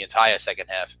baseball in the entire second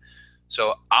half.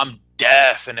 So I'm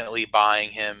definitely buying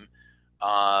him,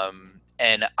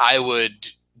 and I would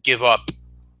give up.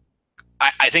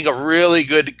 I think a really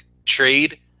good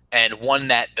trade and one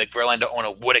that the Verlander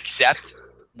owner would accept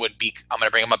would be. I'm going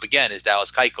to bring him up again. Is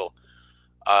Dallas Keuchel.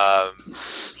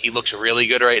 He looks really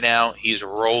good right now. He's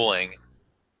rolling,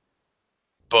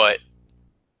 but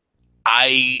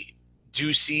I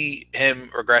do see him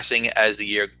regressing as the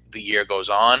year goes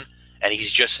on, and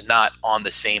he's just not on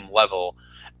the same level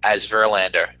as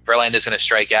Verlander. Verlander's going to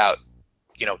strike out,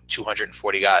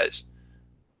 240 guys,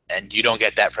 and you don't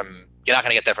get that from. You're not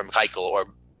going to get that from Keuchel or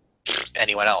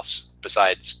anyone else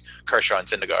besides Kershaw and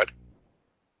Syndergaard.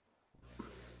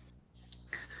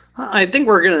 I think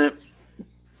we're going to a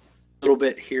little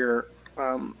bit here.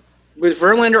 With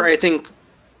Verlander, I think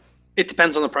it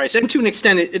depends on the price. And to an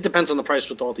extent, it depends on the price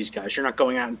with all these guys. You're not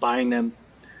going out and buying them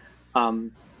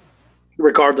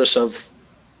regardless of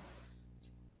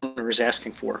what the owner is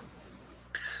asking for.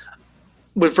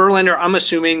 With Verlander, I'm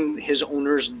assuming his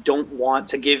owners don't want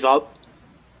to give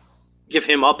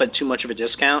him up at too much of a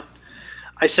discount.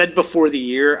 I said before the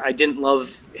year I didn't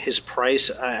love his price.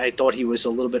 I thought he was a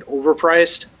little bit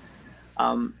overpriced.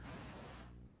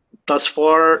 Thus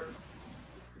far,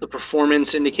 the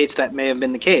performance indicates that may have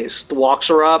been the case. The walks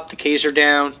are up, the Ks are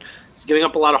down. He's giving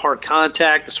up a lot of hard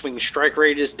contact. The swinging strike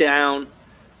rate is down.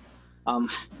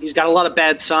 He's got a lot of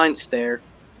bad signs there.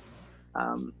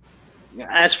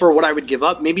 As for what I would give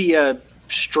up, maybe a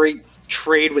straight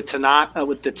trade with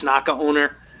the Tanaka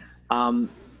owner,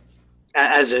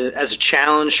 as a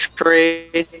challenge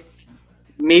trade.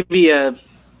 Maybe a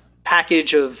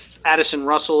package of Addison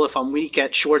Russell if I'm weak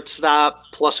at shortstop,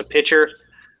 plus a pitcher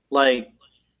like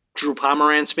Drew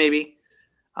Pomeranz, maybe.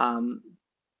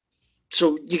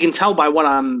 So you can tell by what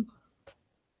I'm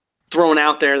throwing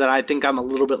out there that I think I'm a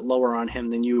little bit lower on him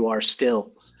than you are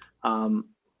still.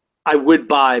 I would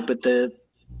buy, but the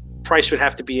price would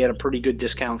have to be at a pretty good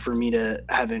discount for me to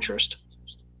have interest.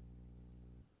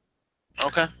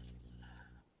 Okay.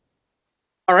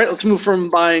 All right, let's move from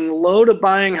buying low to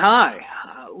buying high.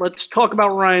 Let's talk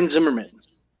about Ryan Zimmerman.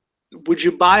 Would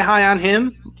you buy high on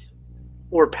him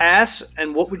or pass,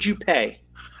 and what would you pay?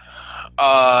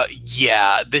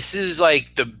 Yeah, this is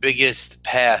like the biggest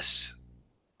pass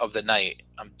of the night.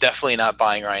 I'm definitely not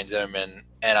buying Ryan Zimmerman,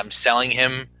 and I'm selling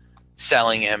him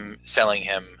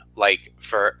like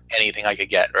for anything I could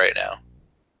get right now.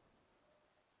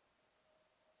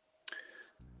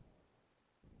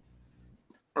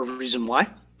 A reason why?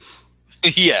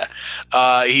 Yeah.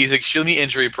 He's extremely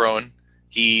injury prone.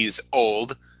 He's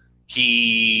old.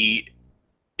 He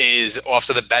is off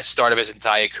to the best start of his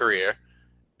entire career,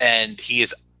 and he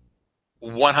is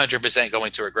 100%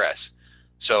 going to regress.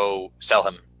 So sell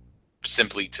him.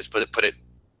 Simply to put it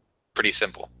pretty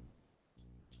simple.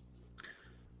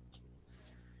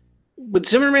 With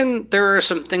Zimmerman, there are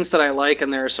some things that I like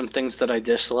and there are some things that I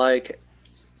dislike.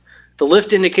 The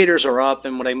lift indicators are up,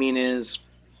 and what I mean is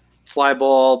fly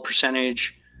ball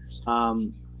percentage,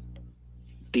 um,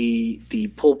 the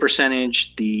pull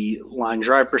percentage, the line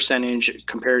drive percentage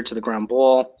compared to the ground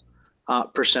ball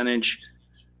percentage.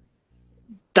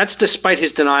 That's despite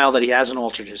his denial that he hasn't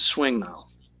altered his swing, though.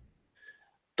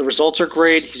 The results are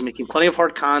great. He's making plenty of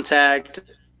hard contact.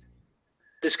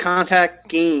 His contact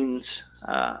gains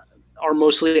are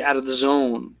mostly out of the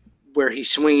zone, where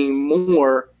he's swinging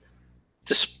more,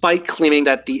 despite claiming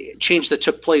that the change that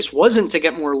took place wasn't to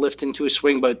get more lift into his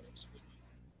swing, but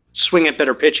swing at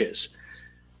better pitches.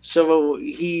 So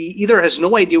he either has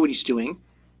no idea what he's doing,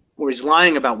 or he's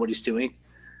lying about what he's doing.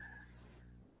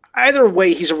 Either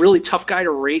way, he's a really tough guy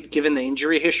to rate given the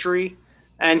injury history,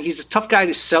 and he's a tough guy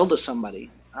to sell to somebody.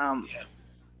 Yeah.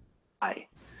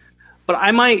 But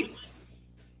I might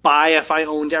buy if I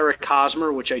owned Eric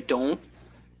Hosmer, which I don't.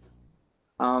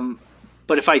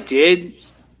 But if I did,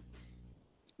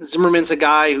 Zimmerman's a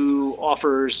guy who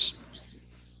offers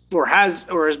or has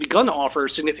begun to offer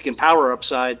significant power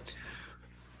upside.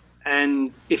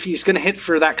 And if he's going to hit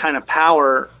for that kind of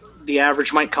power, the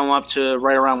average might come up to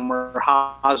right around where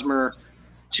Hosmer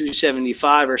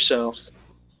 275 or so.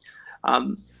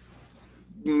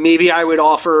 Maybe I would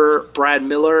offer Brad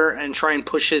Miller and try and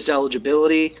push his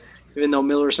eligibility, even though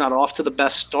Miller's not off to the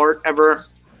best start ever.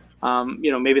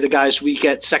 Maybe the guy's weak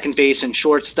at second base and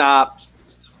shortstop,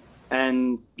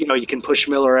 and you can push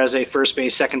Miller as a first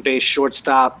base, second base,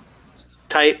 shortstop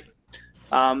type,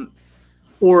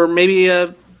 or maybe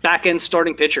a back end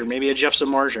starting pitcher, maybe a Jeff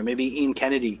Samardzija, maybe Ian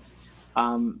Kennedy.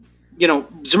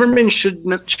 Zimmerman should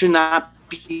not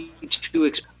be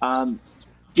too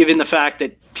given the fact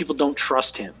that people don't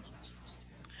trust him.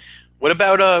 What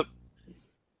about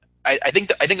I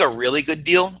think a really good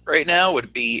deal right now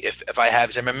would be if I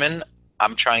have Zimmerman,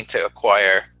 I'm trying to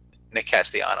acquire Nick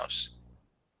Castellanos.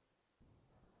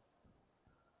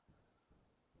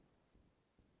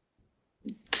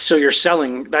 So you're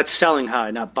selling. That's selling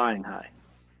high, not buying high.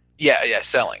 Yeah,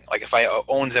 selling. Like if I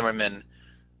own Zimmerman,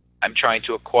 I'm trying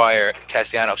to acquire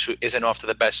Castellanos, who isn't off to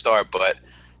the best start, but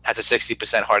has a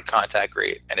 60% hard contact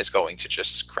rate and is going to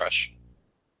just crush.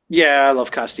 Yeah, I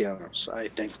love Castellanos. I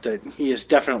think that he is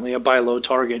definitely a buy low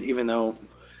target, even though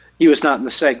he was not in the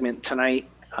segment tonight.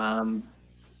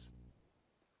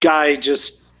 Guy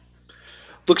just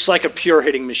looks like a pure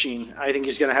hitting machine. I think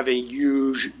he's going to have a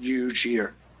huge, huge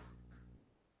year.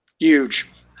 Huge.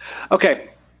 Okay.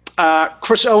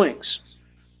 Chris Owings.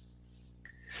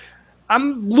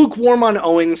 I'm lukewarm on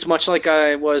Owings, much like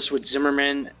I was with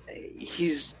Zimmerman.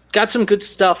 He's got some good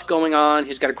stuff going on.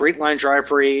 He's got a great line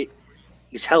drive rate.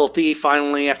 He's healthy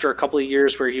finally after a couple of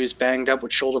years where he was banged up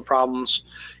with shoulder problems.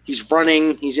 He's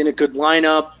running. He's in a good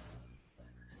lineup.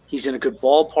 He's in a good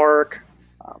ballpark.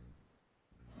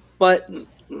 But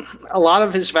a lot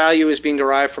of his value is being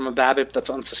derived from a BABIP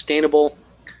that's unsustainable.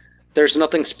 There's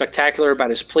nothing spectacular about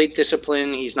his plate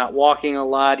discipline. He's not walking a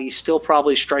lot. He's still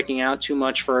probably striking out too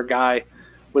much for a guy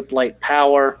with light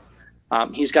power.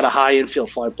 He's got a high infield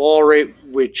fly ball rate,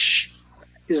 which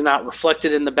is not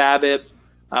reflected in the BABIP,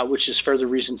 which is further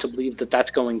reason to believe that that's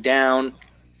going down.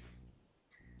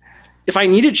 If I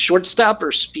needed shortstop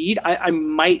or speed, I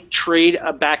might trade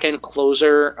a back-end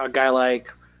closer, a guy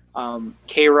like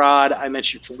K-Rod. I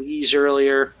mentioned Feliz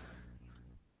earlier.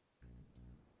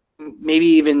 Maybe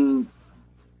even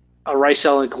a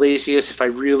Raisel Iglesias if I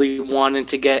really wanted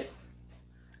to get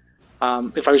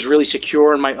if I was really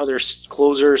secure in my other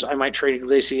closers, I might trade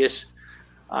Iglesias.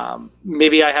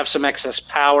 Maybe I have some excess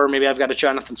power. Maybe I've got a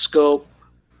Jonathan Scope,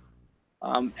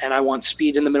 and I want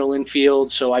speed in the middle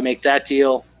infield, so I make that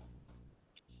deal.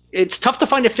 It's tough to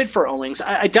find a fit for Owings.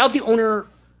 I doubt the owner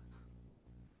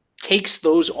takes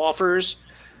those offers.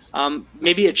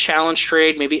 Maybe a challenge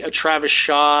trade, maybe a Travis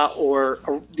Shaw or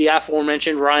the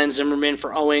aforementioned Ryan Zimmerman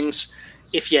for Owings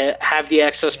if you have the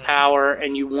excess power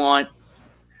and you want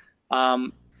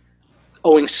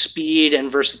Owings' speed and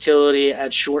versatility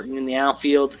at short and in the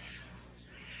outfield.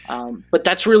 But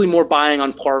that's really more buying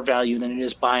on par value than it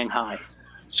is buying high.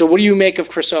 So what do you make of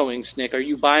Chris Owings, Nick? Are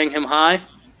you buying him high?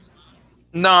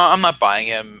 No, I'm not buying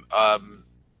him.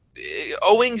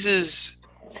 Owings is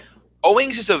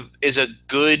a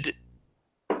good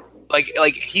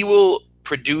like he will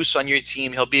produce on your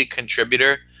team. He'll be a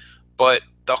contributor, but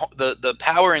the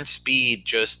power and speed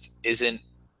just isn't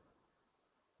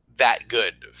that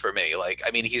good for me. Like,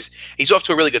 I mean, he's off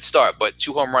to a really good start, but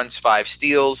 2 home runs, 5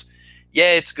 steals.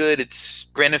 Yeah, it's good. It's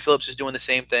Brandon Phillips is doing the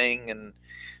same thing, and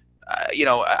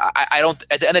I don't.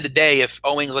 At the end of the day, if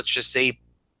Owings, let's just say,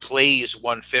 plays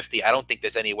 150, I don't think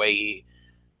there's any way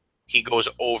he goes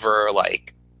over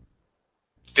like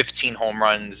 15 home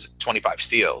runs, 25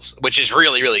 steals, which is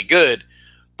really, really good.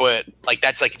 But like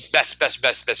that's like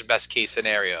best case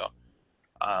scenario.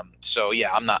 So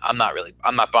yeah, I'm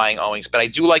not buying Owings, but I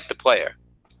do like the player.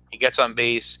 He gets on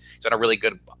base. He's on a really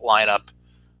good lineup,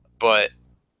 but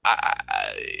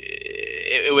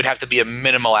it would have to be a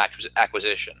minimal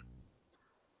acquisition.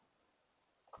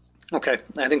 Okay,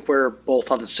 I think we're both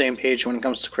on the same page when it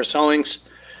comes to Chris Owings.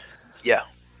 Yeah.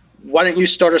 Why don't you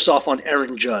start us off on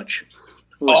Aaron Judge,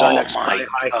 who is our next my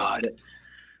God.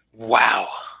 Wow.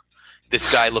 This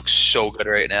guy looks so good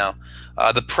right now.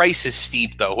 The price is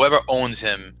steep, though. Whoever owns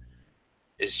him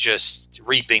is just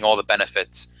reaping all the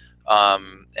benefits.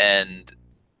 And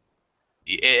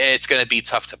it's going to be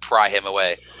tough to pry him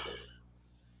away.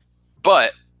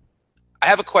 But I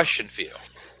have a question for you.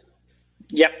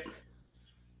 Yep.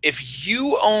 If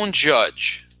you own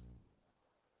Judge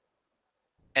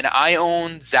and I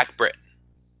own Zach Britton,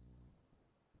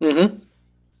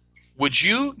 would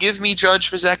you give me Judge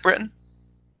for Zach Britton?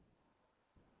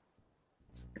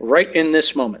 Right in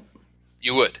this moment.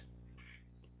 You would?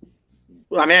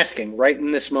 I'm asking, right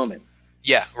in this moment.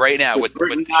 Yeah, right now with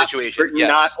the situation. Britton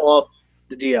not off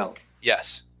the DL.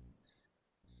 Yes.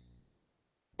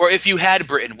 Or if you had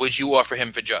Britton, would you offer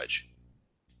him for Judge?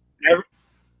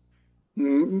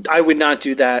 I would not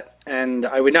do that, and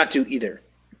I would not do either.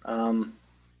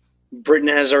 Britton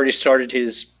has already started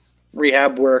his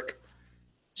rehab work.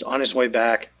 He's on his way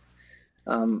back.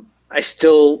 I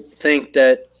still think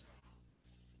that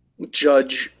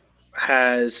Judge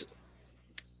has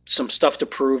some stuff to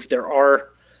prove. There are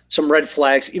some red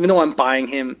flags. Even though I'm buying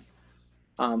him,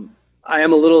 I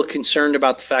am a little concerned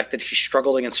about the fact that he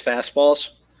struggled against fastballs,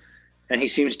 and he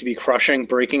seems to be crushing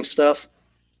breaking stuff,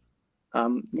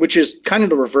 which is kind of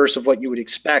the reverse of what you would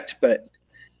expect. But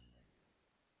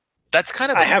that's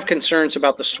kind of I have concerns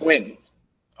about the swing.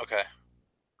 Okay.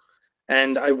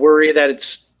 And I worry that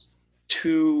it's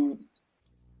too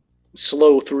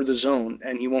slow through the zone,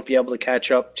 and he won't be able to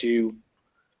catch up to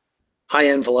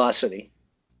high-end velocity,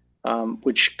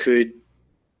 which could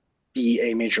be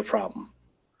a major problem.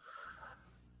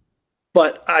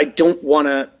 But I don't want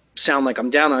to sound like I'm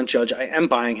down on Judge. I am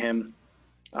buying him.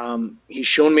 He's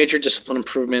shown major discipline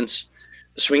improvements.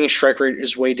 The swinging strike rate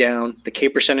is way down. The K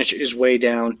percentage is way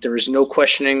down. There is no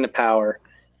questioning the power.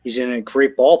 He's in a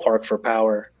great ballpark for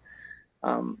power.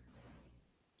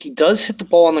 He does hit the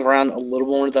ball on the ground a little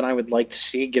more than I would like to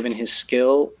see, given his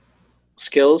skills.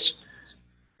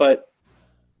 But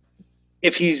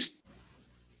if he's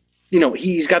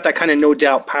got that kind of no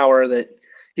doubt power that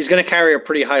he's going to carry a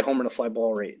pretty high homer to fly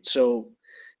ball rate. So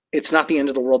it's not the end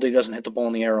of the world that he doesn't hit the ball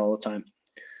in the air all the time.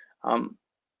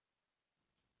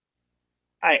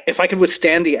 If I could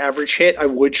withstand the average hit, I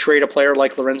would trade a player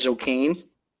like Lorenzo Cain.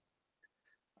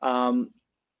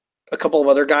 A couple of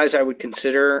other guys I would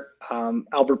consider.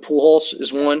 Albert Pujols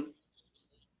is one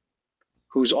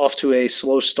who's off to a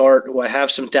slow start, who I have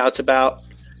some doubts about.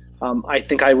 I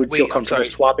think I would feel comfortable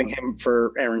swapping him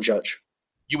for Aaron Judge.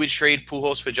 You would trade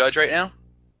Pujols for Judge right now?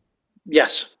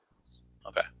 Yes.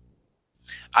 Okay.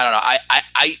 I don't know.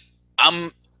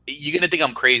 I'm you're gonna think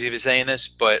I'm crazy for saying this,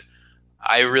 but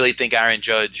I really think Aaron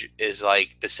Judge is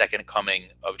like the second coming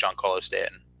of Giancarlo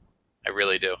Stanton. I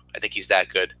really do. I think he's that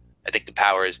good. I think the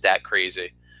power is that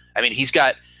crazy. I mean,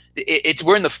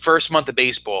 we're in the first month of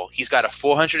baseball. He's got a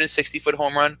 460-foot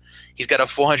home run. He's got a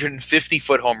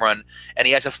 450-foot home run, and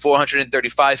he has a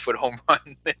 435-foot home run.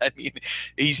 I mean,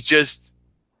 he's just,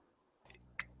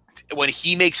 when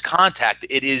he makes contact,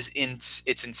 it's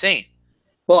insane.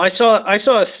 Well, I saw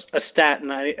a stat,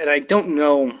 and I don't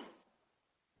know.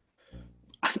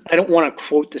 I don't want to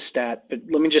quote the stat, but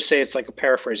let me just say it's like a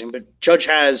paraphrasing. But Judge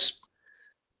has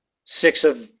 6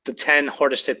 of the 10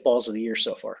 hardest hit balls of the year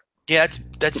so far. Yeah,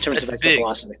 that's in terms of exit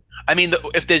velocity. I mean,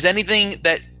 if there's anything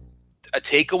that a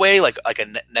takeaway, like a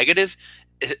negative,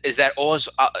 is that all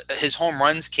his home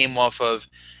runs came off of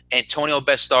Antonio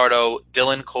Bastardo,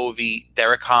 Dylan Covey,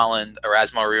 Derek Holland,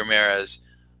 Erasmo Ramirez,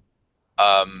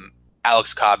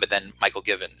 Alex Cobb, and then Michael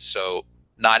Givens. So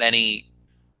not any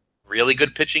really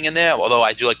good pitching in there, although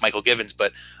I do like Michael Givens,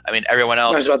 but I mean, everyone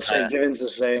else. I was about to say Givens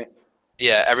is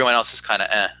yeah, everyone else is kind of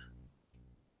eh.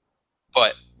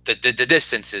 But the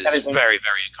distance is very,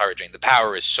 very encouraging. The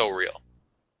power is so real.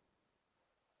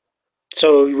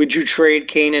 So would you trade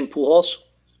Kane and Pujols?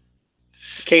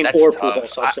 Kane That's or tough.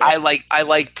 Pujols, I'll say. I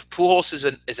like Pujols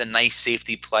is a nice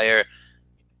safety player.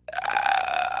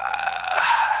 Uh,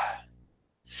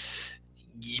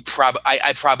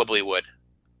 I probably would.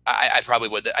 I probably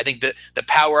would. I think the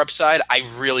power upside. I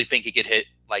really think he could hit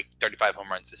like 35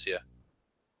 home runs this year.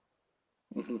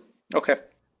 Hmm. Okay.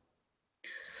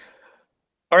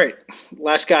 All right.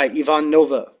 Last guy, Ivan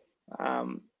Nova.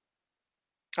 Um,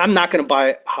 I'm not going to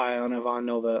buy high on Ivan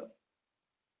Nova.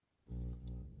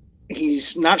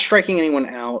 He's not striking anyone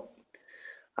out.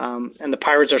 And the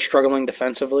Pirates are struggling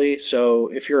defensively. So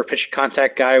if you're a pitch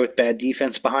contact guy with bad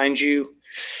defense behind you,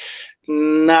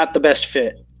 not the best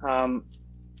fit.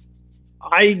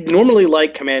 I normally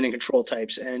like command and control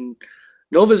types, and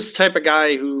Nova's the type of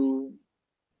guy who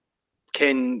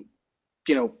can,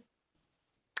 you know,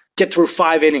 get through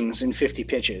 5 innings in 50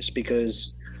 pitches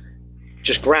because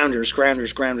just grounders,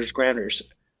 grounders, grounders, grounders.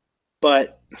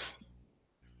 But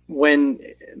when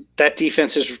that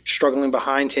defense is struggling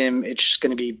behind him, it's just going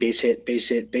to be base hit, base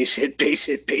hit, base hit, base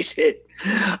hit, base hit.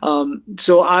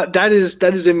 That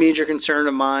is a major concern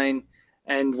of mine.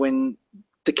 And when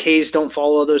the K's don't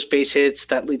follow those base hits,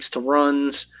 that leads to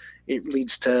runs. It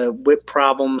leads to whip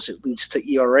problems. It leads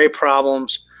to ERA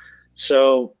problems.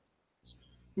 So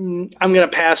I'm going to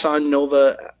pass on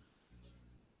Nova.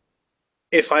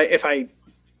 If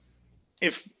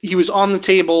he was on the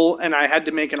table and I had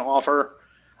to make an offer,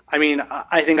 I mean,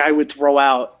 I think I would throw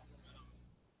out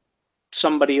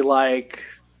somebody like,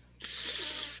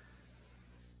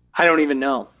 I don't even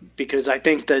know, because I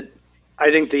think the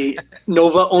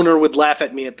Nova owner would laugh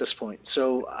at me at this point.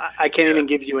 So I can't even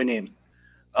give you a name.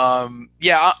 I'm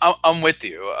with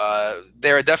you.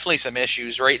 There are definitely some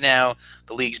issues right now.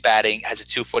 The league's batting has a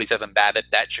 2.47 BABIP.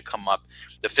 That should come up.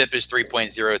 The FIP is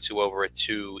 3.02 over a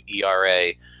 2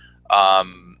 ERA.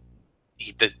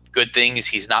 The good thing is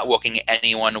he's not walking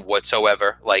anyone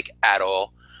whatsoever, like at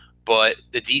all. But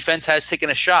the defense has taken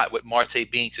a shot with Marte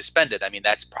being suspended. I mean,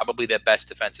 that's probably their best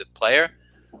defensive player.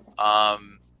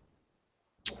 I'm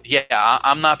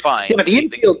not buying. Yeah, but the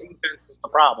infield defense is the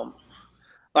problem.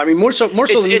 I mean, more so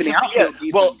than even the outfield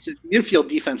defense. Well, the infield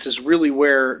defense is really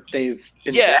where they've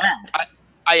been bad.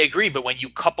 I agree, but when you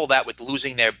couple that with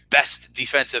losing their best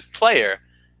defensive player,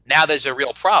 now there's a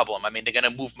real problem. I mean, they're going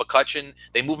to move McCutchen.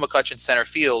 They move McCutchen center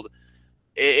field.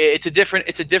 It's a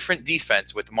different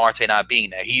defense with Marte not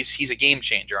being there. He's a game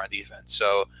changer on defense.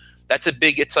 So that's a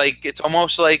big. It's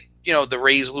almost like the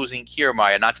Rays losing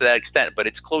Kiermaier, not to that extent, but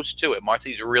it's close to it.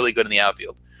 Marte's really good in the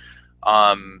outfield.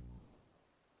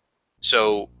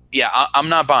 So yeah, I'm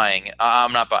not buying.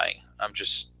 I'm not buying. I'm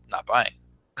just not buying.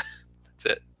 That's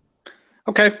it.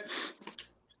 Okay.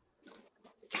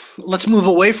 Let's move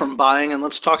away from buying and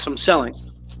let's talk some selling.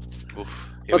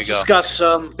 Let's discuss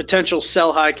some potential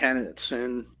sell high candidates.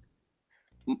 And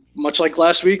much like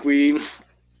last week,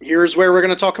 here's where we're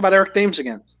going to talk about Eric Thames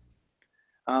again.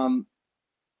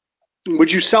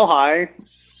 Would you sell high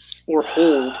or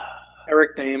hold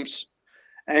Eric Thames?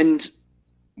 And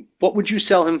what would you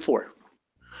sell him for?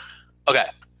 Okay.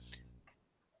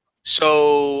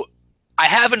 So I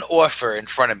have an offer in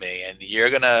front of me, and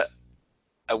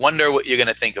I wonder what you're going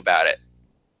to think about it.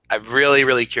 I'm really,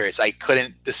 really curious. I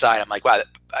couldn't decide. I'm like, wow,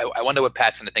 I wonder what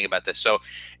Pat's going to think about this. So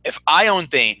if I own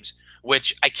Thames,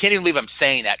 which I can't even believe I'm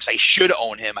saying that because I should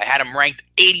own him. I had him ranked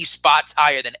 80 spots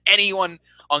higher than anyone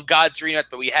on God's Green Earth,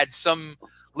 but we had some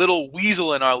little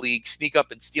weasel in our league sneak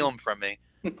up and steal him from me.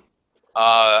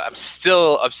 I'm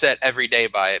still upset every day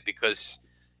by it because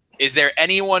is there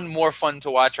anyone more fun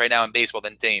to watch right now in baseball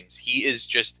than Thames? He is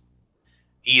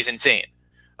insane.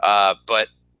 But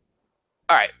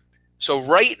all right. So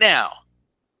right now,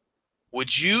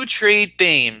 would you trade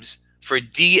Thames for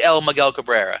DL Miguel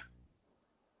Cabrera?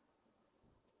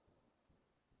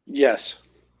 Yes.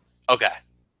 Okay.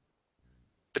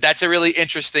 But that's a really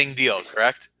interesting deal,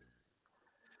 correct?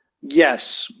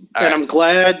 Yes. And I'm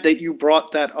glad that you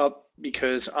brought that up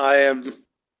because I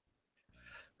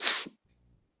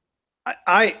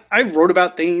wrote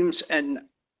about Thames and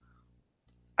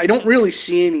I don't really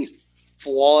see any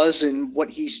flaws in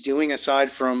what he's doing aside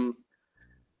from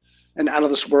an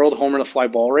out-of-this-world homer to fly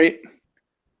ball rate.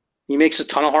 He makes a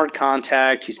ton of hard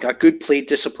contact. He's got good plate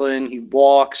discipline. He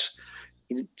walks.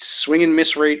 His swing and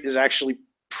miss rate is actually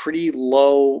pretty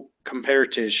low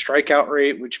compared to his strikeout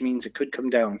rate, which means it could come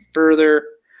down further.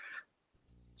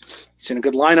 He's in a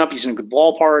good lineup. He's in a good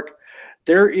ballpark.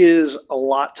 There is a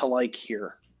lot to like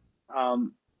here. I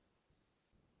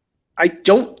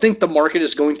don't think the market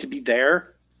is going to be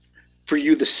there for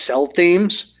you to sell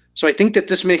Thames. So I think that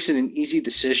this makes it an easy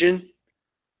decision.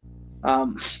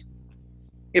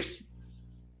 If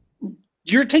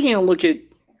you're taking a look at.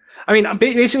 I mean,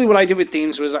 basically, what I did with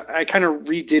Thames was I kind of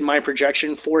redid my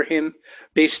projection for him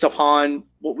based upon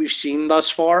what we've seen thus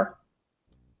far,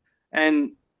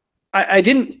 and I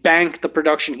didn't bank the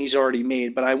production he's already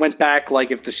made, but I went back like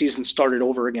if the season started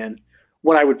over again,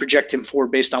 what I would project him for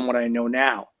based on what I know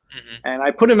now, Hmm. and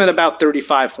I put him at about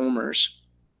 35 homers.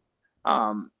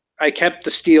 I kept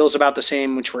the steals about the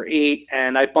same, which were 8,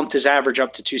 and I bumped his average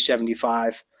up to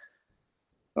 275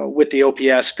 with the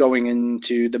OPS going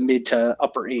into the mid to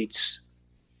upper eights.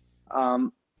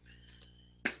 Um,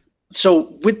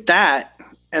 so with that,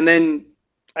 and then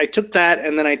I took that,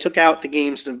 and then I took out the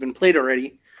games that have been played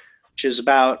already, which is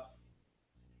about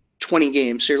 20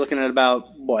 games. So you're looking at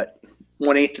about what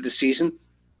 1/8 of the season.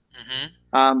 Hmm.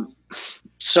 Um,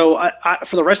 so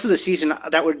for the rest of the season,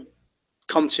 that would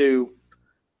come to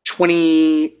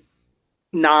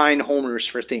 29 homers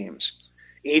for Thames,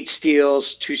 8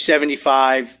 steals,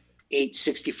 275,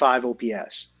 865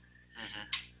 OPS. Hmm.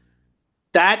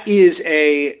 That is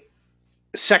a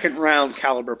second round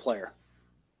caliber player.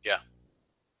 Yeah.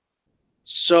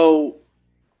 So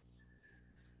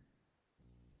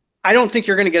I don't think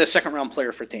you're going to get a second round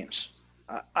player for Thames.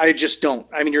 I just don't.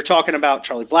 I mean, you're talking about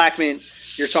Charlie Blackmon,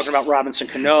 you're talking about Robinson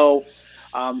Cano,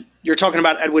 you're talking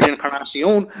about Edwin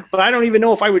Encarnacion, but I don't even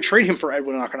know if I would trade him for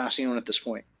Edwin Encarnacion at this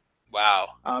point. Wow.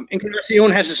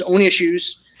 Encarnacion has his own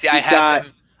issues. See, He's got.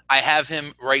 I have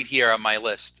him right here on my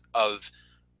list of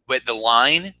with the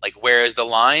line, like where is the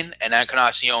line, and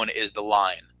Encarnacion is the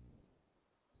line.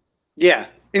 Yeah,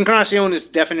 Encarnacion is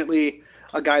definitely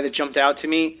a guy that jumped out to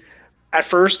me. At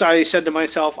first, I said to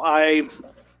myself, I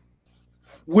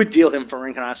would deal him for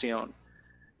Encarnacion.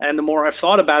 And the more I've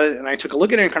thought about it and I took a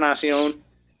look at Encarnacion,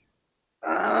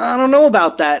 I don't know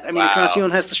about that. I mean, Wow.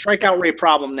 Encarnacion has the strikeout rate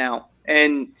problem now.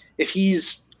 And if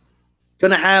he's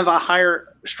going to have a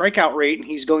higher strikeout rate and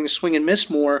he's going to swing and miss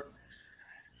more,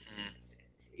 Mhm.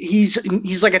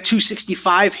 he's like a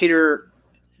 265 hitter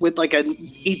with like an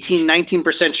 18,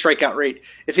 19% strikeout rate.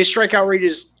 If his strikeout rate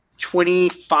is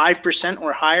 25%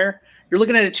 or higher, you're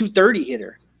looking at a 230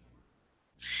 hitter.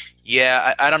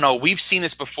 Yeah, I don't know. We've seen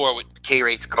this before with K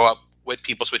rates go up with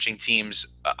people switching teams.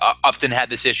 Upton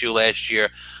had this issue last year.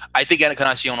 I think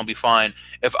Encarnacion will be fine.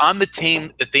 If I'm the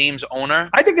Thames owner,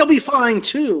 I think they'll be fine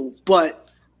too, but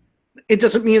it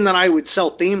doesn't mean that I would sell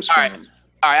Thames all for right. him.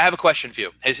 All right, I have a question for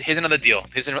you. Here's another deal.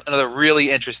 Here's another really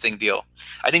interesting deal.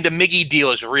 I think the Miggy deal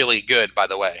is really good, by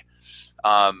the way.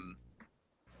 Um,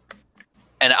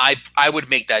 and I would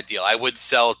make that deal. I would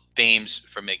sell Thames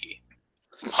for Miggy,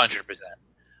 100%.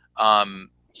 All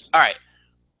right,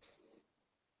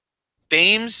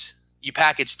 Thames. You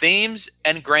package Thames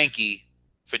and Greinke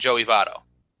for Joey Votto.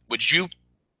 Would you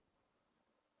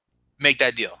make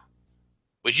that deal?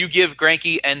 Would you give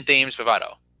Greinke and Thames for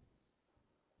Votto?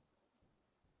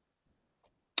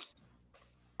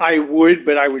 I would,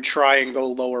 but I would try and go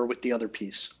lower with the other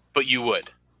piece. But you would.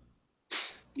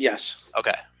 Yes.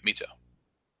 Okay, me too.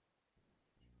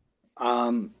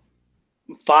 Um,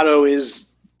 Votto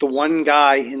is the one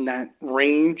guy in that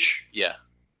range Yeah.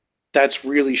 that's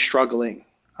really struggling,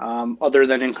 other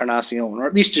than Encarnacion, or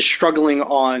at least is struggling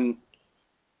on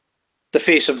the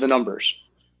face of the numbers.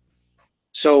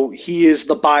 So he is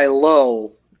the buy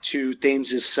low to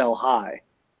Thames's sell high.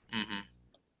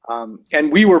 Hmm.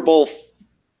 And we were both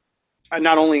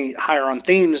not only higher on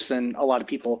Thames than a lot of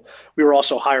people, we were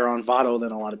also higher on Votto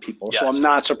than a lot of people. So I'm Yes.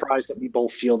 not surprised that we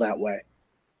both feel that way.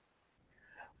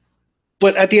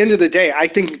 But at the end of the day, I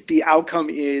think the outcome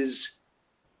is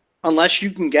unless you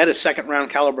can get a second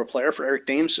round caliber player for Eric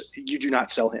Thames, you do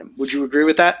not sell him. Would you agree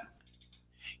with that?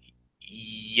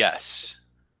 Yes.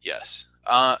 Yes.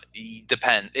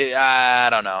 Depend. I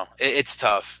don't know. It's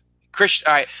tough. Christian.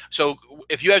 All right. So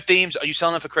if you have Thames, are you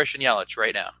selling them for Christian Yelich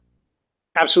right now?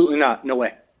 Absolutely not. No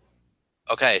way.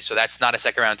 Okay, so that's not a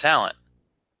second round talent.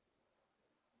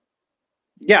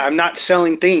 Yeah, I'm not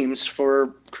selling Thames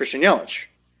for Christian Yelich.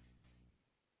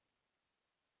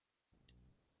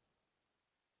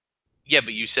 Yeah,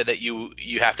 but you said that you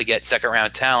have to get second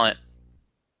round talent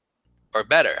or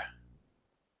better,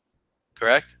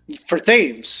 correct? For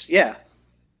Thames, yeah.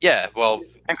 Yeah. Well.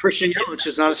 And Christian Yelich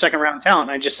is not a second round talent.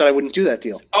 I just said I wouldn't do that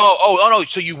deal. Oh no.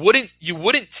 So you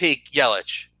wouldn't take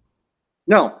Yelich.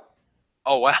 No.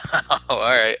 Oh wow. All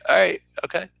right. All right.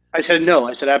 Okay. I said no.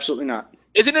 I said absolutely not.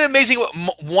 Isn't it amazing what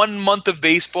 1 month of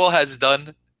baseball has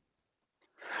done?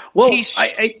 Well, He's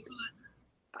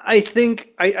I think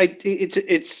I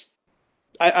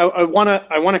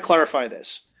want to clarify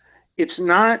this. It's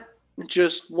not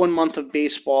just 1 month of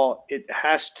baseball. It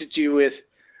has to do with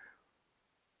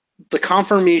the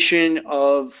confirmation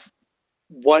of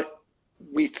what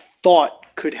we thought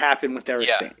could happen with Eric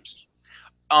yeah. Thames.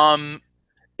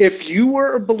 If you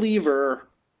were a believer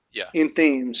Yeah. in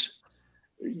Thames,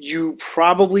 you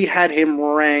probably had him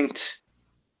ranked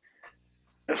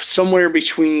somewhere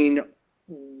between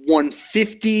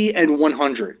 150 and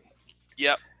 100.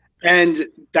 Yep. And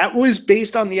that was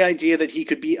based on the idea that he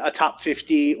could be a top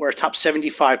 50 or a top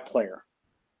 75 player.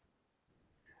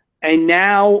 And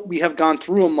now we have gone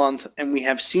through a month and we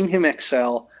have seen him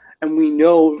excel, and we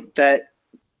know that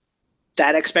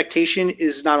that expectation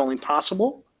is not only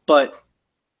possible, but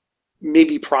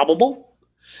maybe probable.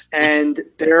 And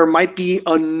there might be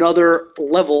another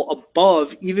level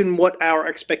above even what our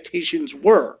expectations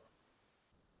were.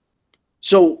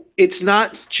 So it's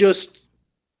not just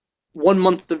 1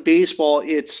 month of baseball.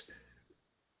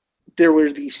 There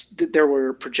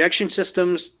were projection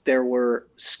systems, there were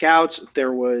scouts,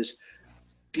 there was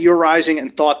theorizing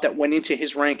and thought that went into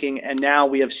his ranking, and now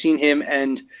we have seen him,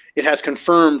 and it has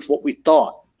confirmed what we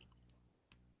thought.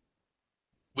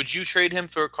 Would you trade him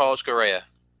for Carlos Correa?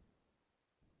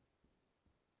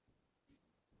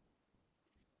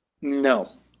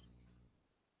 No.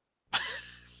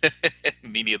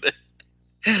 Me neither.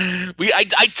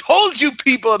 I told you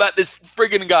people about this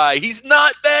friggin' guy. He's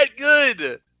not that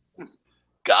good.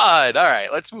 God. All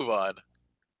right, let's move on.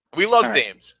 We love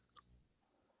Thames.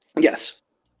 Yes,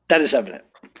 that is evident.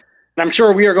 And I'm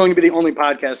sure we are going to be the only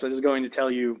podcast that is going to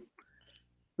tell you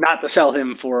not to sell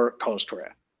him for Carlos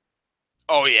Correa.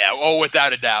 Oh yeah,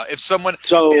 without a doubt. If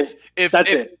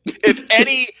that's it. If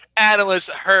any analyst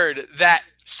heard that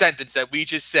sentence that we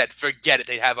just said, forget it.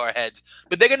 They have our heads.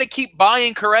 But they're going to keep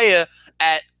buying Correa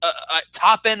at a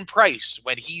top end price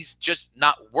when he's just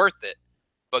not worth it.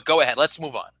 But go ahead, let's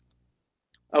move on.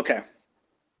 Okay.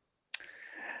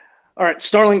 All right,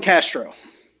 Starlin Castro.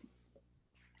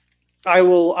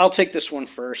 I'll take this one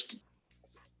first.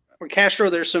 For Castro,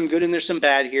 there's some good and there's some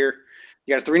bad here.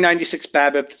 You got a 396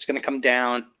 BABIP that's going to come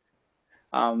down.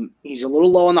 He's a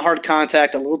little low on the hard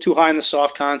contact, a little too high on the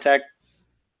soft contact.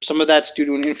 Some of that's due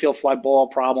to an infield fly ball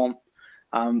problem.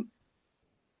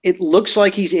 It looks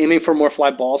like he's aiming for more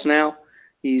fly balls now.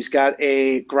 He's got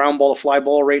a ground ball to fly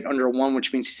ball rate under 1,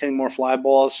 which means he's hitting more fly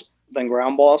balls than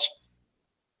ground balls,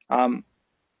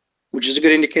 which is a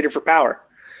good indicator for power.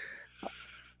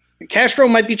 Castro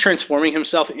might be transforming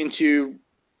himself into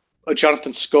a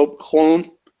Jonathan Scope clone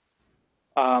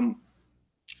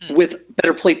with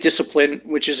better plate discipline,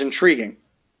 which is intriguing.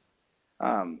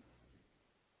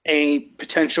 A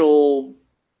potential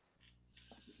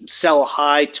sell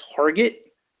high target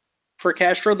for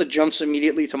Castro that jumps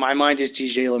immediately to my mind is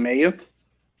DJ LeMahieu.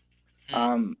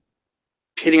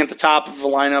 Hitting at the top of the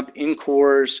lineup in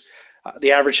Coors.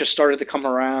 The average has started to come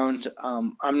around.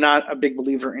 I'm not a big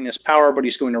believer in his power, but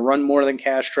he's going to run more than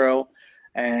Castro.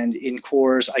 And in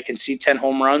Coors, I can see 10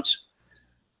 home runs.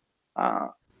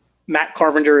 Matt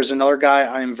Carpenter is another guy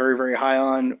I am very, very high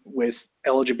on with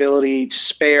eligibility to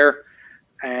spare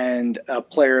and a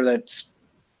player that's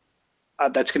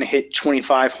going to hit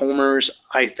 25 homers,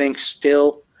 I think,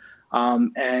 still,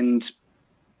 and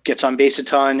gets on base a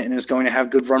ton and is going to have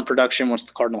good run production once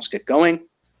the Cardinals get going.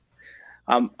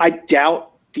 I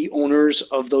doubt the owners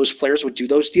of those players would do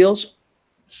those deals.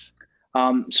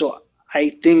 So I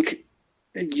think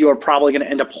you're probably going to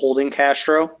end up holding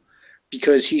Castro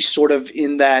because he's sort of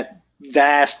in that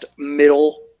vast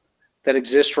middle that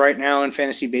exists right now in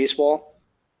fantasy baseball,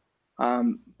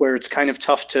 where it's kind of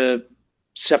tough to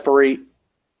separate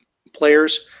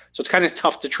players. So it's kind of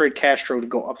tough to trade Castro to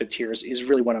go up a tiers is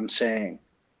really what I'm saying.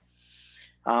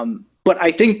 But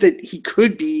I think that he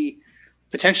could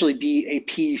potentially be a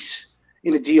piece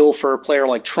in a deal for a player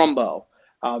like Trumbo.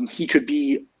 He could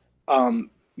be,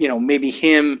 maybe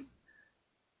him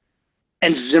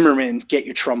and Zimmerman get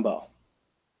you Trumbo.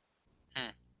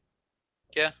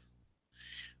 Yeah.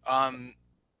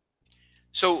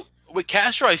 So with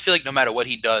Castro, I feel like no matter what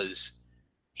he does,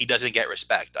 he doesn't get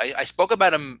respect. I spoke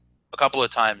about him a couple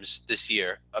of times this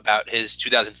year about his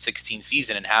 2016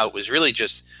 season and how it was really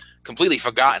just completely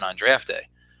forgotten on draft day.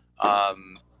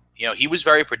 He was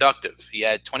very productive. He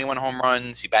had 21 home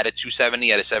runs. He batted .270. He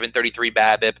had a .733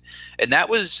 BABIP, and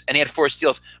he had 4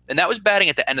 steals. And that was batting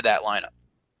at the end of that lineup.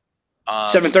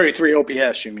 733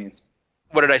 OPS, you mean?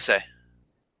 What did I say?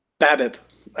 BABIP.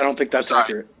 I don't think that's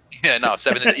accurate. Yeah, no,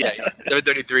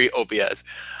 733 OPS.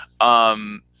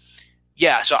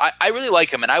 So I really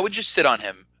like him, and I would just sit on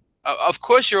him. Of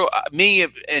course, me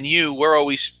and you, we're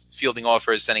always fielding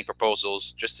offers, sending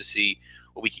proposals just to see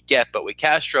what we could get. But with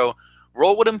Castro,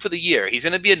 roll with him for the year. He's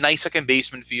going to be a nice second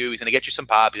baseman for you. He's going to get you some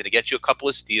pop. He's going to get you a couple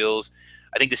of steals.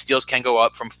 I think the steals can go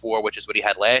up from 4, which is what he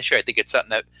had last year. I think it's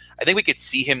something that I think we could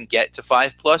see him get to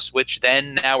 5+, which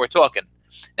then now we're talking.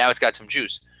 Now it's got some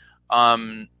juice.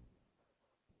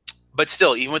 but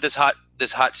still, even with this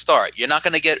hot start, you're not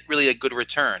going to get really a good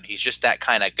return. He's just that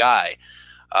kind of guy.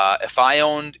 If I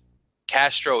owned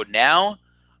Castro now,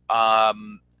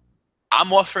 um,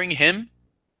 I'm offering him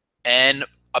and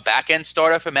a back end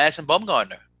starter for Madison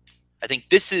Bumgarner. I think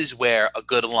this is where a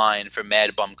good line for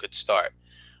Mad Bum could start.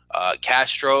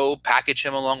 Castro, package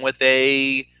him along with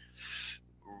a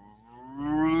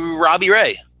Robbie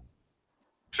Ray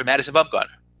for Madison Bumgarner.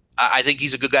 I think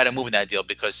he's a good guy to move in that deal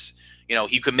because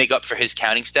he could make up for his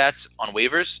counting stats on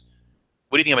waivers.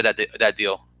 What do you think about that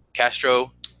deal?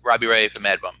 Castro, Robbie Ray for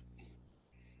Mad Bum.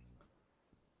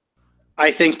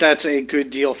 I think that's a good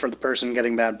deal for the person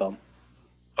getting Mad Bum.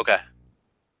 Okay.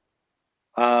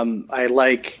 I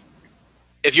like.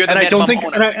 If you're the and Mad I don't Bum think,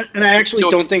 owner, and I actually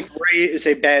don't think Ray is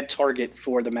a bad target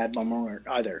for the Mad Bum owner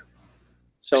either.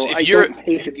 So I don't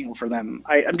hate the deal for them.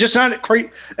 I'm just not crazy.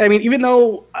 I mean, even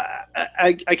though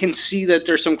I can see that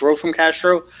there's some growth from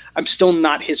Castro, I'm still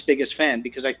not his biggest fan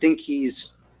because I think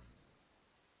he's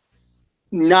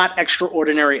not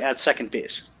extraordinary at second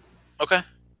base. Okay.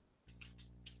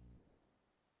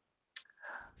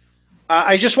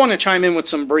 I just want to chime in with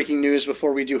some breaking news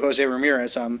before we do Jose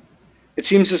Ramirez. It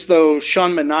seems as though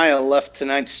Sean Manaea left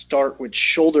tonight's start with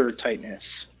shoulder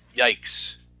tightness.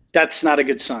 Yikes. That's not a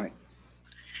good sign.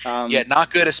 Yeah,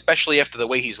 not good, especially after the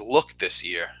way he's looked this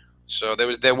year. So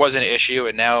there was an issue,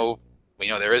 and now we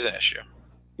know there is an issue.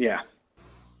 Yeah.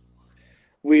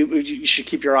 You should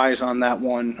keep your eyes on that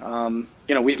one.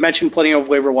 We've mentioned plenty of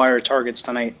waiver wire targets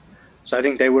tonight, so I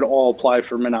think they would all apply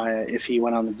for Manaea if he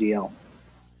went on the DL.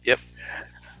 Yep.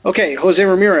 Okay, Jose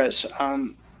Ramirez.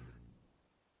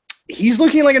 He's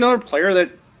looking like another player that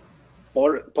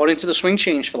bought into the swing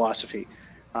change philosophy.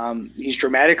 He's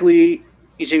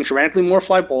hitting dramatically more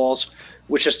fly balls,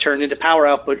 which has turned into power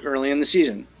output early in the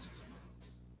season.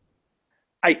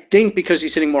 I think because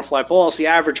he's hitting more fly balls, the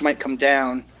average might come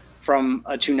down from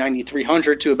a 290,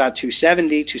 300 to about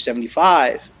 270,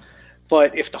 275.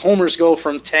 But if the homers go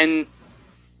from 10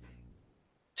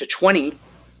 to 20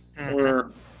 or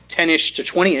 10-ish to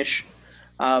 20-ish,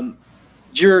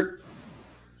 you're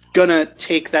going to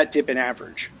take that dip in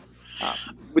average.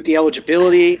 With the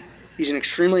eligibility, he's an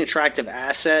extremely attractive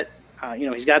asset.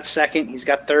 He's got second, he's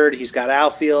got third, he's got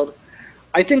outfield.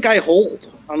 I think I hold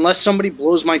unless somebody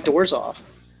blows my doors off.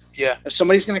 Yeah. If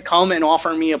somebody's going to come and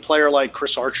offer me a player like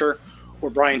Chris Archer or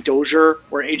Brian Dozier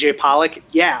or AJ Pollock,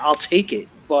 yeah, I'll take it.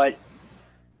 But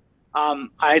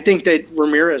I think that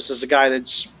Ramirez is a guy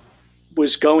that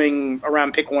was going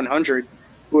around pick 100,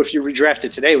 who if you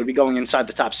redrafted today would be going inside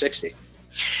the top 60.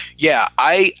 Yeah,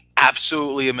 I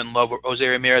absolutely am in love with Jose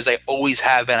Ramirez. I always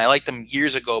have been. I liked him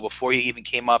years ago before he even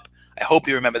came up. I hope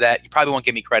you remember that. You probably won't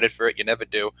give me credit for it. You never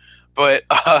do. But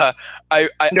I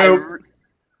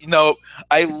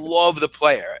love the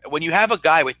player. When you have a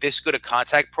guy with this good a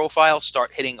contact profile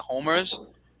start hitting homers,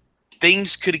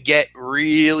 things could get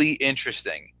really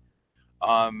interesting.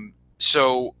 And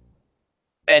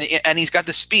he's got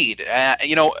the speed.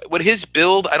 With his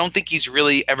build, I don't think he's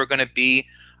really ever going to be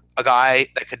a guy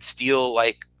that could steal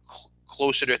like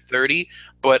closer to 30,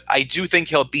 but I do think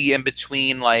he'll be in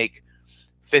between like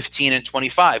 15 and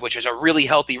 25, which is a really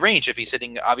healthy range if he's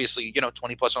hitting obviously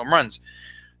 20 plus home runs.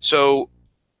 So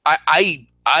I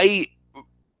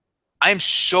am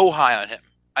so high on him.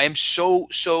 I am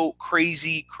so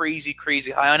crazy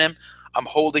high on him. I'm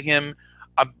holding him.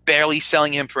 I'm barely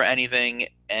selling him for anything,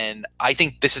 and I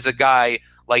think this is a guy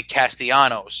like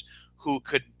Castellanos who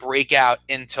could break out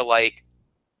into like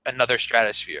another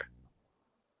stratosphere.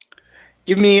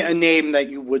 Give me a name that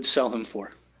you would sell him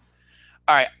for.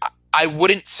 All right, I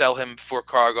wouldn't sell him for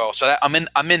Cargo. So I'm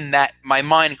in that. My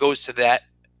mind goes to that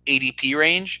ADP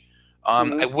range.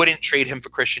 I wouldn't trade him for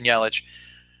Christian Yelich.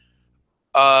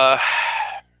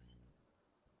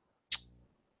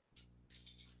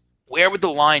 Where would the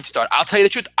line start? I'll tell you the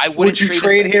truth. I wouldn't. Would you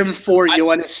trade him for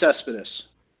Yoenis Cespedes?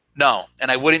 No, and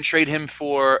I wouldn't trade him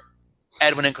for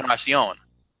Edwin Encarnacion.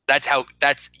 That's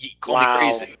call me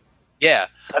crazy. Yeah,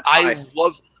 I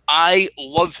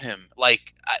love him.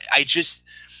 Like I just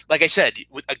like I said,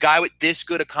 a guy with this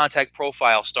good a contact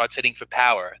profile starts hitting for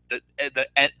power.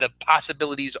 The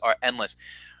possibilities are endless.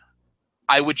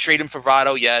 I would trade him for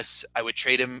Votto. Yes, I would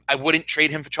trade him. I wouldn't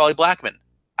trade him for Charlie Blackmon.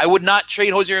 I would not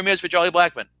trade Jose Ramirez for Charlie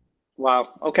Blackmon. Wow.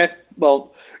 Okay.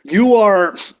 Well, you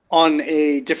are on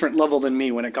a different level than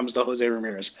me when it comes to Jose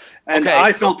Ramirez, and okay.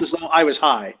 I felt as though I was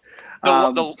high.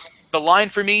 The line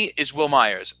for me is Will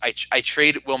Myers. I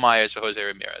trade Will Myers for Jose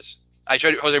Ramirez. I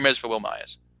trade Jose Ramirez for Will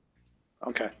Myers.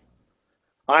 Okay.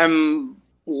 I'm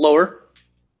lower.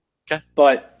 Okay.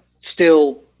 But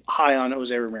still high on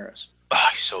Jose Ramirez. Oh,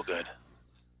 he's so good.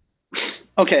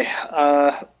 Okay.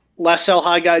 last sell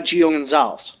high guy Gio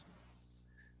Gonzalez.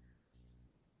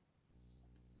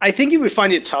 I think you would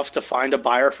find it tough to find a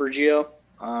buyer for Gio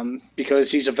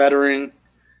because he's a veteran.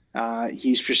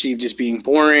 He's perceived as being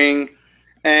boring,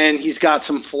 and he's got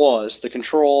some flaws. The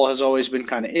control has always been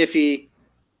kind of iffy.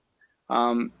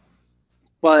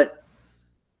 But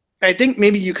I think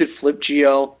maybe you could flip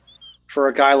Gio for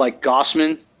a guy like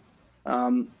Gossman.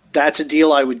 That's a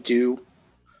deal I would do.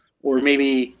 Or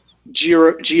maybe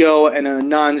Gio and a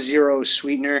non-zero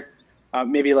sweetener,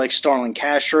 maybe like Starlin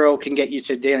Castro, can get you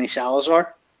to Danny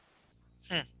Salazar.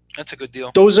 That's a good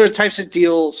deal. Those are types of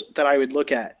deals that I would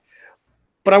look at.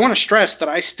 But I want to stress that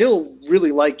I still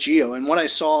really like Gio, and what I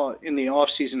saw in the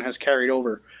offseason has carried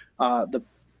over. The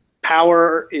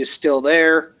power is still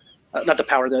there. Not the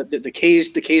power, the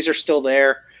Ks are still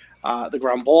there. The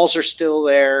ground balls are still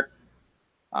there.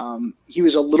 He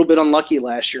was a little bit unlucky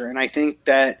last year, and I think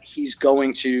that he's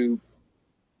going to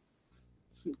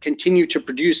continue to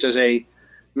produce as a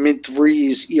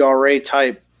mid-threes ERA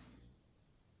type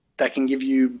that can give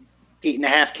you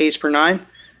 8.5 Ks per nine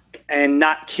and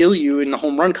not kill you in the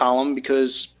home run column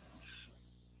because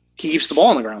he keeps the ball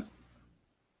on the ground.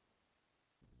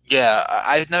 Yeah,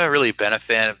 I've never really been a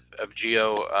fan of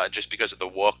Gio just because of the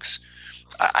walks.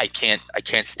 I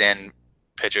can't stand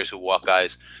pitchers who walk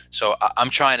guys. So I'm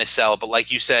trying to sell, but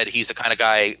like you said, he's the kind of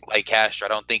guy like Castro. I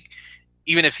don't think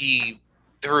even if he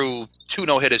threw 2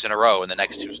 no-hitters in a row in the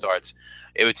next 2 starts,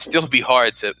 it would still be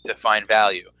hard to find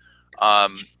value.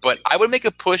 But I would make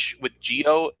a push with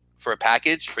Gio for a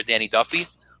package for Danny Duffy,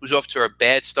 who's off to a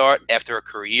bad start after a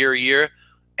career year,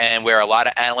 and where a lot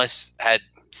of analysts had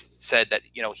said that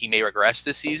he may regress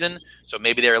this season, so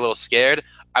maybe they're a little scared.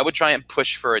 I would try and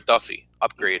push for a Duffy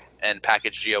upgrade and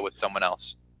package Gio with someone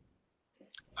else.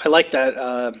 I like that.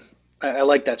 I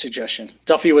like that suggestion.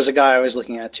 Duffy was a guy I was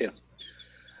looking at too.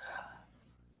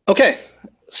 Okay,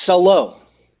 sell low,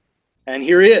 and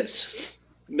here he is,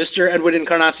 Mr. Edwin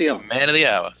Encarnacion, man of the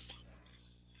hour.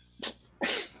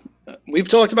 We've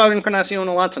talked about Encarnacion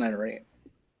a lot tonight already,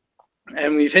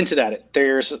 and we've hinted at it.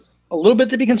 There's a little bit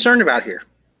to be concerned about here.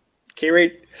 K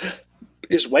rate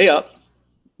is way up.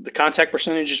 The contact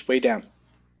percentage is way down.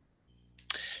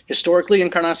 Historically,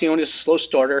 Encarnacion is a slow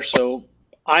starter, so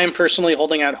I am personally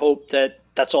holding out hope that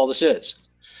that's all this is.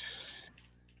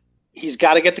 He's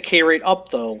got to get the K rate up,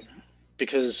 though,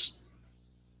 because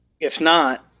if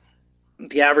not,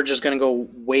 the average is going to go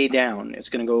way down. It's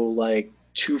going to go like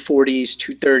 240s,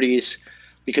 230s,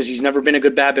 because he's never been a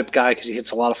good BABIP guy because he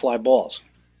hits a lot of fly balls.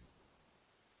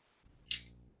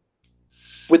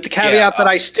 With the caveat that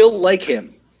I still like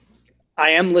him, I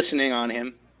am listening on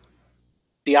him.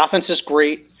 The offense is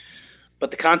great,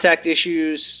 but the contact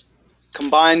issues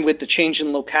combined with the change in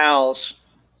locales,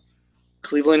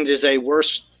 Cleveland is a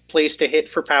worse place to hit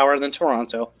for power than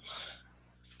Toronto,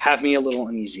 have me a little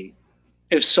uneasy.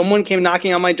 If someone came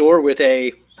knocking on my door with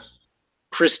a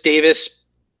Chris Davis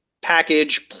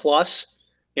package plus,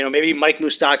 maybe Mike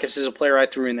Moustakas is a player I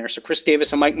threw in there. So Chris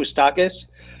Davis and Mike Moustakas,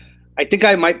 I think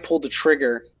I might pull the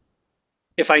trigger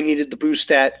if I needed the boost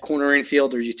at corner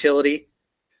infield or utility.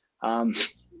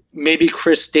 Maybe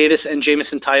Chris Davis and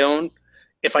Jameson Taillon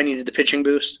if I needed the pitching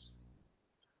boost.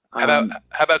 How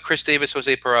about Chris Davis,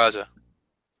 Jose Peraza?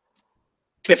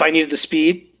 If I needed the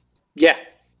speed, yeah.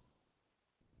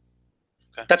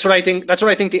 Okay. That's what I think. That's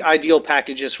what I think the ideal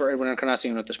package is for Edwin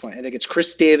Encarnacion at this point. I think it's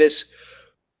Chris Davis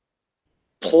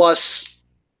plus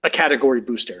a category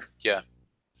booster. Yeah.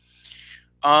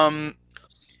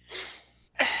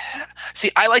 See,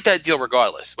 I like that deal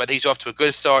regardless, whether he's off to a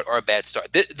good start or a bad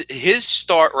start. His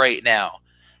start right now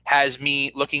has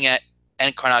me looking at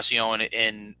Encarnacion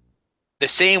in the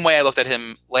same way I looked at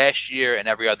him last year and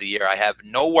every other year. I have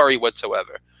no worry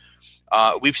whatsoever.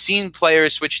 We've seen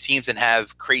players switch teams and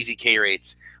have crazy K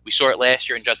rates. We saw it last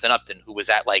year in Justin Upton, who was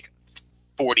at like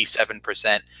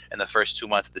 47% in the first 2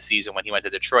 months of the season when he went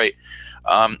to Detroit.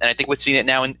 And I think we're seeing it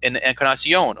now in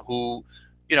Encarnacion, who,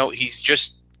 he's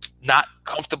just not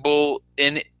comfortable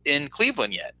in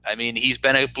Cleveland yet. I mean, he's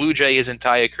been a Blue Jay his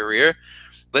entire career.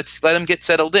 Let's let him get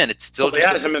settled in. It's still he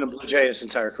hasn't been a Blue Jay his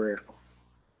entire career.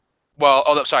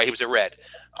 Well, sorry, he was a Red.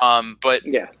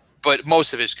 But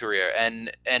most of his career,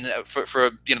 and for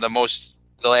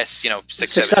the last 6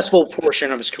 successful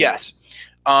portion of his career. Yes.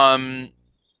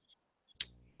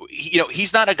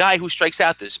 He's not a guy who strikes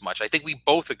out this much. I think we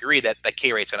both agree that the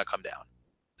K rate's going to come down.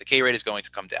 The K rate is going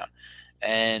to come down,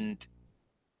 and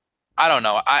I don't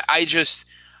know.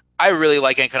 I really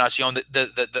like Encarnacion.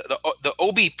 The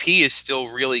OBP is still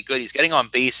really good. He's getting on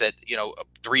base at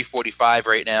 345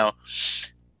 right now.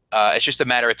 It's just a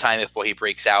matter of time before he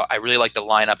breaks out. I really like the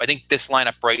lineup. I think this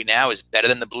lineup right now is better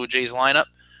than the Blue Jays lineup,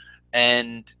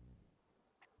 and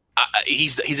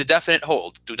He's a definite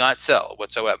hold. Do not sell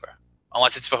whatsoever,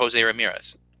 unless it's for Jose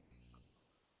Ramirez.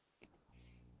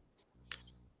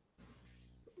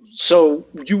 So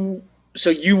you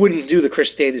wouldn't do the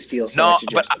Chris Davis deal that I No,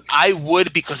 but suggested. I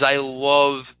would because I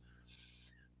love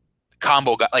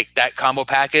combo like that combo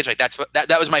package. Like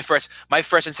that was my first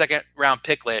and second round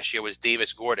pick last year was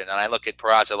Davis Gordon, and I look at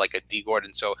Peraza like a D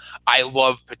Gordon. So I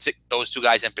love those two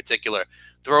guys in particular.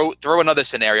 Throw another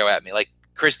scenario at me, like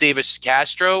Chris Davis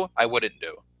Castro. I wouldn't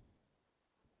do.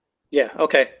 Yeah,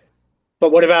 okay.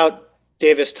 But what about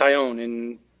Davis Tyone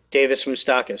and Davis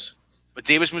Moustakis? But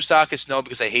Davis Moustakis, no,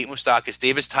 because I hate Moustakis.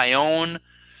 Davis Tyone,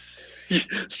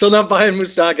 Still not buying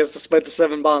Moustakis despite the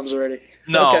 7 bombs already. Okay.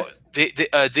 no.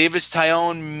 Davis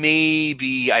Tyone,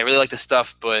 maybe. I really like the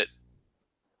stuff, but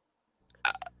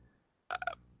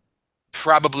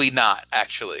probably not,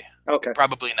 actually. Okay.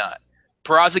 Probably not.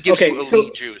 Peraza gives Okay. you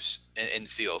elite juice in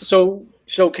seals. So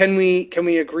can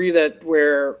we agree that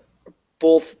we're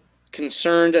both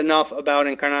concerned enough about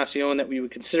Encarnacion that we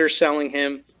would consider selling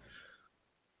him,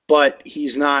 but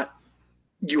he's not.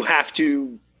 You have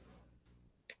to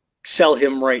sell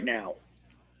him right now.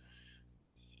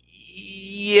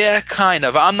 Yeah, kind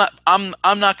of. I'm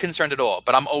not concerned at all,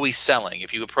 but I'm always selling.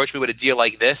 If you approach me with a deal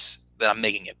like this, then I'm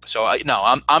making it. So no,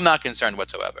 I'm not concerned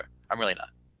whatsoever. I'm really not.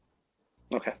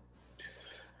 Okay.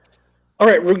 All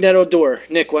right, Rougned Odor.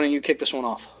 Nick, why don't you kick this one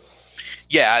off?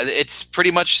 Yeah, it's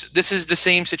pretty much this is the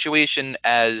same situation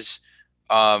as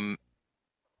um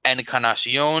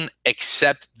Encarnacion,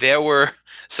 except there were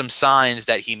some signs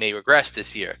that he may regress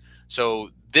this year. So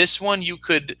this one you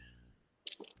could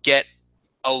get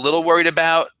a little worried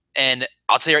about. And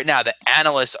I'll tell you right now, the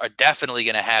analysts are definitely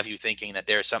going to have you thinking that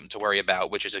there's something to worry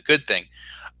about, which is a good thing.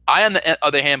 I, on the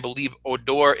other hand, believe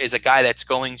Odor is a guy that's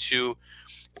going to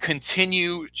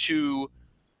continue to,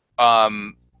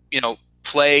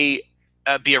 play,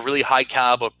 be a really high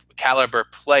caliber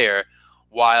player,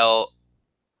 while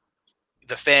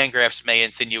the fan graphs may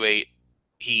insinuate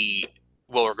he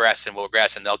will regress and will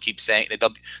regress, and they'll keep saying that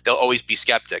they'll always be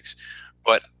skeptics.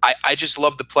 But I just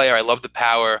love the player. I love the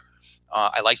power.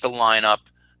 I like the lineup.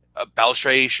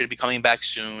 Beltray should be coming back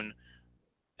soon,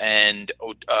 and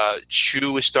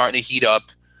Chu is starting to heat up.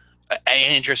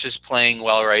 Andrus is playing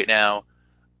well right now.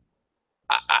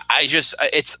 I just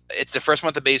it's the first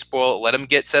month of baseball. Let him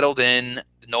get settled in.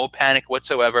 No panic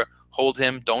whatsoever. Hold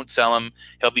him. Don't sell him.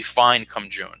 He'll be fine come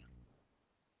June.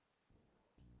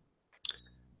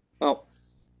 Well,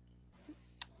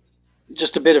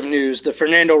 just a bit of news. The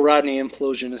Fernando Rodney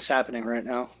implosion is happening right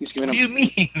now. He's giving What up. do you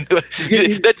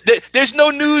mean? There's no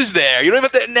news there. You don't even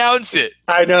have to announce it.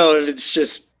 I know.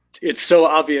 It's so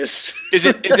obvious. Is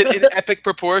it in epic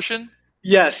proportion?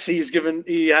 Yes, he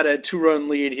had a 2-run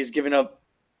lead.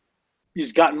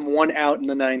 He's gotten 1 out in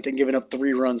the 9th and given up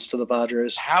 3 runs to the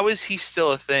Padres. How is he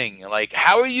still a thing? Like,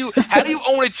 how do you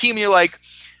own a team and you're like,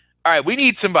 all right, we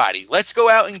need somebody. Let's go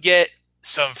out and get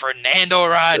some Fernando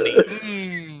Rodney.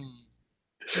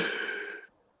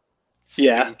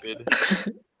 Yeah.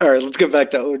 All right, let's get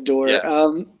back to Odor.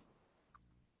 Yeah.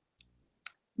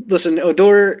 Listen,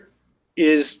 Odor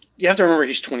you have to remember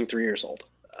he's 23 years old.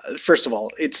 First of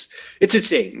all, it's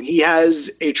insane. He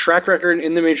has a track record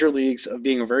in the major leagues of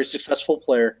being a very successful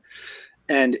player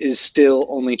and is still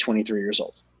only 23 years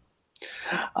old.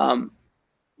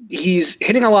 He's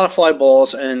hitting a lot of fly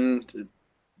balls, and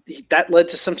that led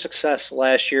to some success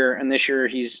last year, and this year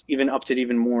he's even upped it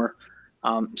even more.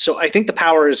 So I think the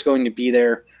power is going to be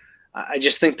there. I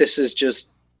just think this is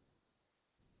just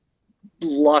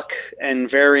luck and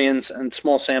variance and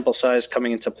small sample size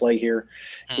coming into play here.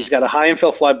 He's got a high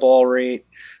infield fly ball rate.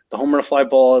 The homer to fly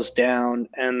ball is down,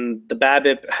 and the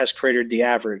BABIP has cratered the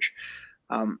average.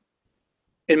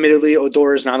 Admittedly,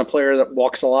 Odor is not a player that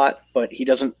walks a lot, but he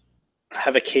doesn't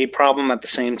have a K problem at the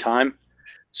same time.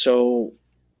 So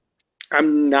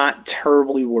I'm not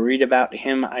terribly worried about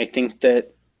him. I think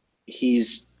that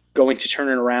he's going to turn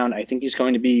it around. I think he's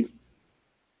going to be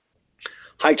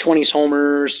high 20s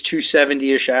homers,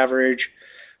 270-ish average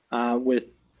with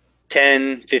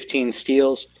 10, 15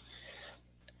 steals.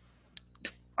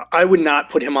 I would not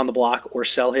put him on the block or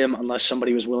sell him unless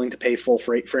somebody was willing to pay full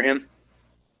freight for him.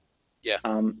 Yeah.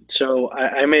 So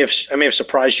I may have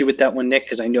surprised you with that one, Nick,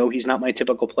 because I know he's not my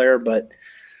typical player, but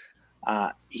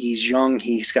he's young.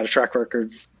 He's got a track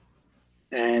record,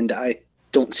 and I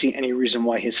don't see any reason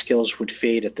why his skills would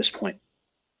fade at this point.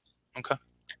 Okay.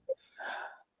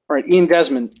 All right, Ian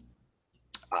Desmond.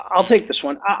 I'll take this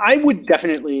one. I would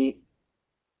definitely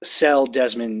sell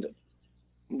Desmond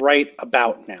right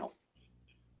about now,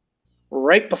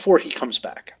 right before he comes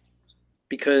back,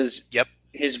 because Yep.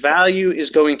 his value is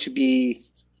going to be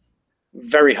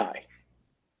very high.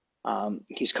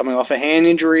 He's coming off a hand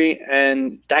injury,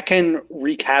 and that can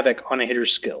wreak havoc on a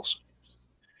hitter's skills.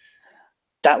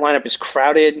 That lineup is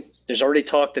crowded. There's already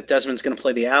talk that Desmond's going to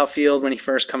play the outfield when he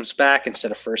first comes back instead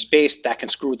of first base. That can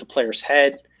screw with the player's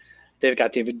head. They've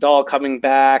got David Dahl coming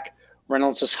back.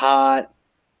 Reynolds is hot.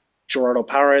 Gerardo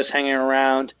Parra is hanging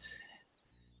around.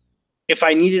 If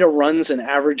I needed a runs and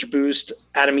average boost,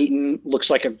 Adam Eaton looks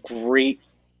like a great,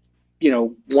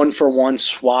 1-for-1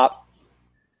 swap.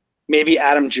 Maybe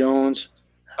Adam Jones.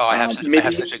 Oh, I have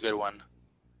such a good one.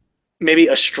 Maybe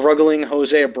a struggling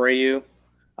Jose Abreu.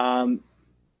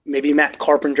 Maybe Matt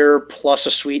Carpenter plus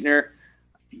a sweetener.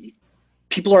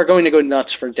 People are going to go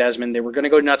nuts for Desmond. They were going to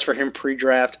go nuts for him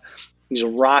pre-draft. He's a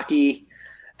Rocky.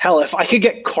 Hell, if I could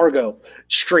get Cargo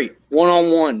straight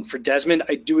one-on-one for Desmond,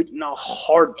 I'd do it in a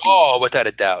heartbeat. Oh, without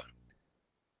a doubt.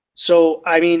 So,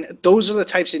 I mean, those are the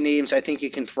types of names I think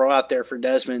you can throw out there for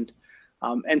Desmond.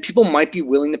 And people might be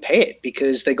willing to pay it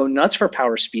because they go nuts for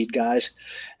power speed guys.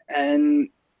 And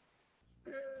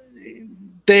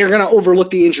they are going to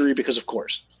overlook the injury because, of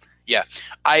course. Yeah,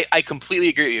 I completely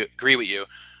agree with you.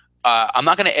 I'm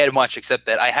not going to add much except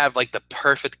that I have like the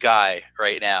perfect guy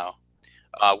right now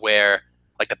where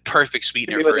like the perfect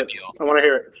sweetener for a deal. I want to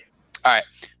hear it. All right.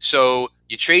 So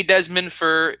you trade Desmond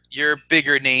for your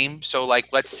bigger name. So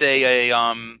like, let's say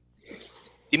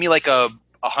give me like a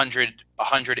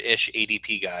 100-ish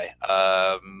ADP guy.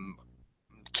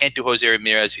 Can't do Jose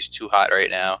Ramirez. He's too hot right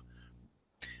now.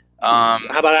 How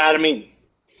about Adam Eaton?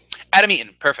 Adam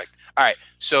Eaton. Perfect. All right.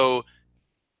 So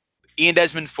Ian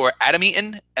Desmond for Adam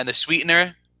Eaton and the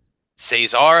sweetener,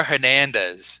 Cesar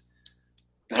Hernandez.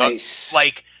 Nice. All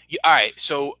right.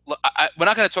 So we're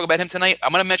not going to talk about him tonight.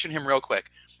 I'm going to mention him real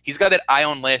quick. He's a guy that I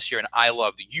owned last year and I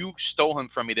loved. You stole him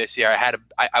from me this year.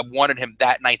 I wanted him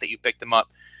that night that you picked him up.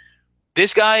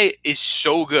 This guy is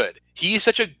so good. He is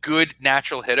such a good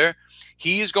natural hitter.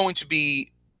 He is going to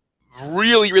be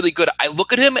really, really good. I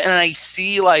look at him and I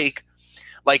see like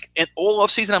in all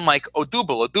offseason, I'm like,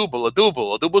 Odubel.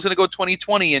 Odubel's going to go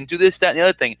 2020 and do this, that, and the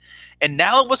other thing. And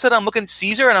now all of a sudden I'm looking at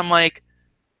Caesar and I'm like,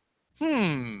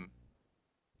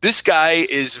 this guy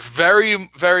is very,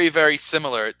 very, very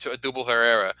similar to Odubel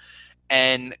Herrera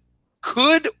and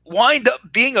could wind up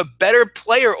being a better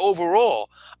player overall.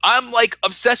 I'm like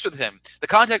obsessed with him. The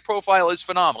contact profile is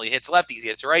phenomenal. He hits lefties, he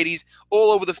hits righties,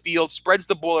 all over the field, spreads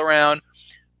the ball around,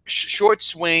 short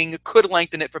swing, could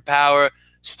lengthen it for power,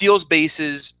 steals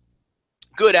bases,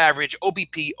 good average,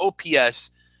 OBP,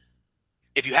 OPS.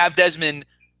 If you have Desmond,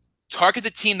 target the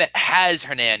team that has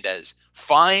Hernandez.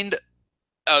 Find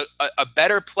a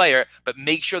better player, but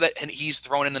make sure that he's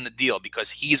thrown in the deal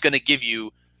because he's going to give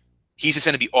you – he's just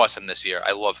going to be awesome this year.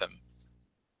 I love him.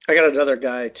 I got another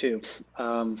guy too,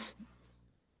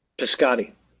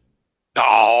 Piscotty.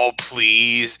 Oh,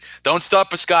 please. Don't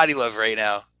stop Piscotty love right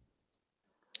now.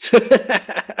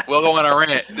 We'll go on a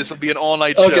rant. This will be an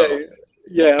all-night show. Okay.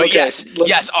 Yeah, but okay.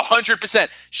 yes, 100%.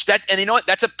 And you know what?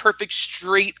 That's a perfect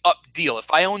straight-up deal. If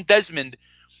I own Desmond,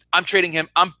 I'm trading him.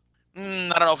 I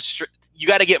don't know if you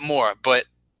got to get more, but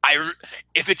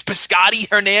if it's Piscotty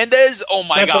Hernandez, oh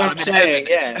my God, what I'm saying.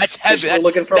 Yeah, that's heaven. We're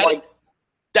looking for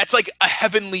that's like a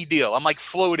heavenly deal. I'm like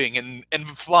floating and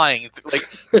flying, like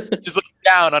just looking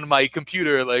down on my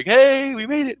computer, like, hey, we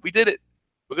made it, we did it,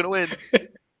 we're gonna win.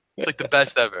 It's like the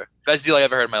best ever, best deal I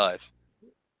ever heard in my life.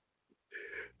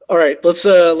 All right, let's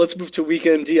move to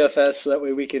weekend DFS so that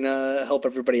way we can help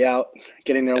everybody out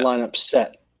getting their lineup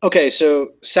set. Okay,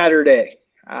 so Saturday,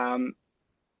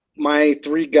 my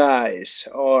three guys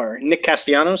are Nick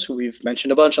Castellanos, who we've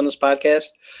mentioned a bunch on this podcast,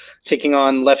 taking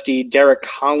on lefty Derek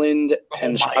Holland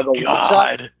and the Chicago White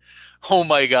Sox. Oh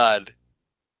my God!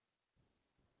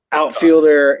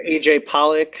 Outfielder AJ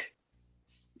Pollock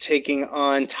taking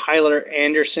on Tyler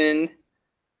Anderson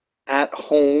at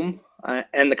home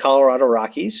and the Colorado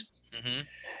Rockies. Mm-hmm.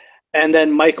 And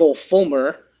then Michael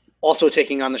Fulmer also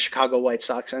taking on the Chicago White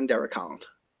Sox and Derek Holland.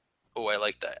 Oh, I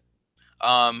like that.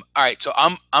 All right, so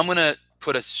I'm gonna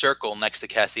put a circle next to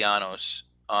Castellanos.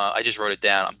 I just wrote it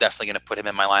down. I'm definitely gonna put him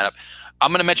in my lineup.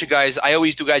 I'm gonna mention guys. I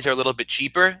always do guys that are a little bit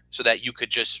cheaper, so that you could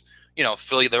just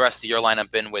fill the rest of your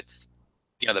lineup in with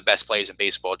the best players in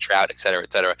baseball, Trout, et cetera,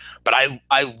 et cetera. But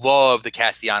I love the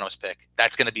Castellanos pick.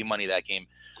 That's gonna be money that game.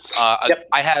 Yep.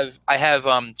 I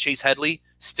have Chase Headley,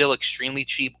 still extremely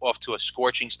cheap, off to a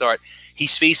scorching start.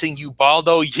 He's facing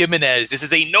Ubaldo Jimenez. This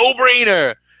is a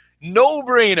no-brainer.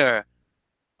 No-brainer.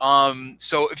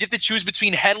 So if you have to choose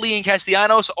between Headley and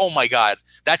Castellanos, oh my God,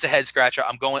 that's a head scratcher.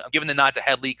 I'm giving the nod to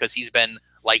Headley because he's been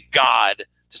like God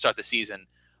to start the season.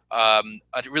 A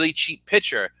really cheap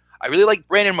pitcher. I really like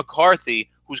Brandon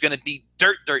McCarthy, who's going to be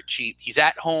dirt cheap. He's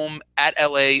at home at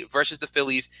LA versus the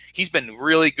Phillies. He's been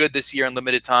really good this year in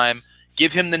limited time.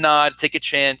 Give him the nod, take a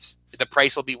chance. The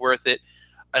price will be worth it.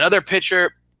 Another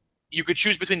pitcher, you could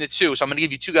choose between the two. So I'm going to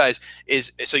give you two guys.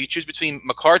 So you choose between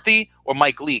McCarthy or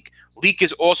Mike Leake. Leake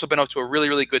has also been up to a really,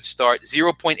 really good start.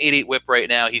 0.88 whip right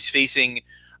now. He's facing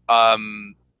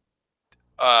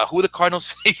who are the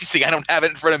Cardinals facing? I don't have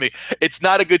it in front of me. It's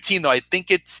not a good team, though. I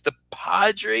think it's the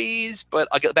Padres, but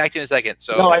I'll get back to you in a second.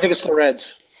 So no, I think it's the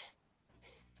Reds.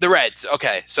 The Reds.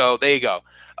 Okay, so there you go.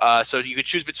 So you could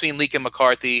choose between Leake and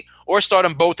McCarthy, or start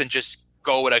them both and just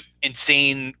go with an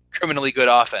insane, criminally good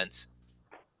offense.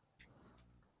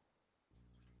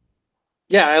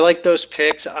 Yeah, I like those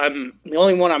picks. The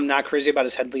only one I'm not crazy about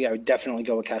is Headley. I would definitely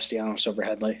go with Castellanos over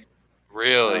Headley.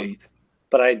 Really?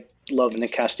 But I love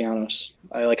Nick Castellanos.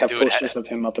 I have posters of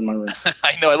him up in my room.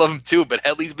 I know, I love him too, but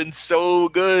Headley's been so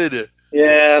good.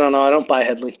 Yeah, I don't know. I don't buy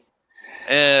Headley.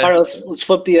 All right, let's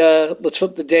flip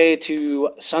the day to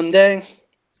Sunday.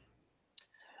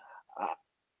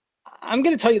 I'm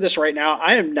going to tell you this right now.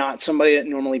 I am not somebody that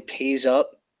normally pays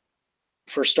up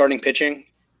for starting pitching,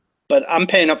 but I'm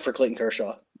paying up for Clayton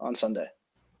Kershaw on Sunday.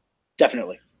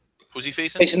 Definitely. Who's he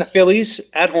facing? Facing the Phillies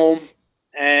at home,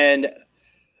 and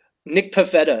Nick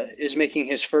Pivetta is making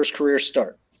his first career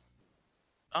start.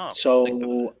 Oh,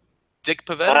 so Dick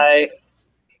Pivetta?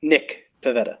 Nick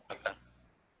Pivetta. Okay.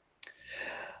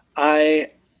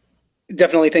 I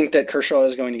definitely think that Kershaw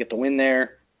is going to get the win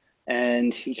there,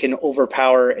 and he can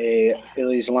overpower a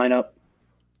Phillies lineup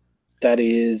that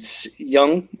is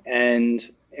young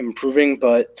and improving,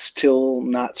 but still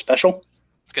not special.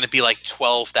 It's going to be like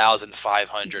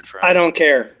 12,500 for him. I don't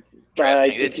care. I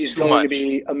think he's going to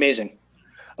be amazing.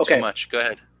 Okay. Too much. Go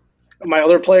ahead. My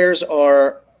other players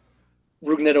are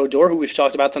Rougned Odor, who we've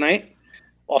talked about tonight.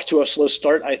 Off to a slow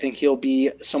start. I think he'll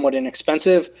be somewhat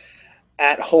inexpensive.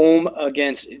 At home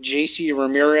against JC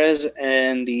Ramirez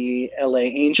and the LA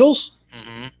Angels.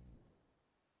 Mm-hmm.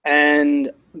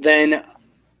 And then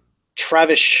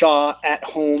Travis Shaw at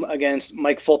home against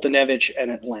Mike Foltynewicz and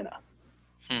Atlanta.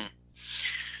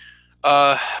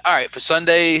 All right, for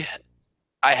Sunday,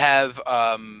 I have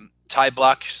Ty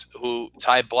Block,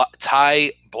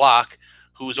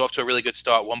 who's off to a really good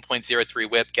start. 1.03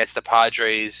 whip, gets the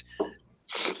Padres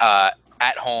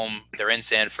at home. They're in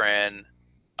San Fran.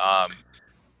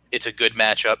 It's a good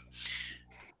matchup.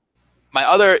 My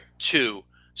other two.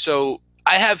 So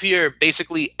I have here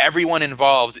basically everyone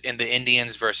involved in the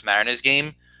Indians versus Mariners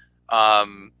game.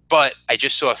 But I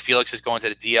just saw Felix is going to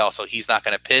the DL, so he's not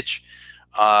going to pitch.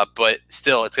 But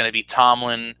still, it's going to be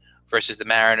Tomlin versus the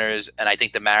Mariners, and I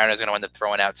think the Mariners are going to end up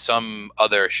throwing out some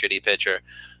other shitty pitcher.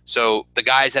 So the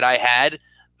guys that I had,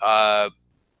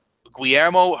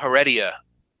 Guillermo Heredia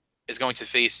is going to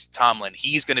face Tomlin.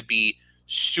 He's going to be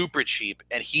super cheap,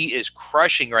 and he is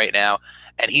crushing right now,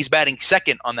 and he's batting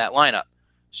second on that lineup.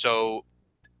 So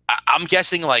I'm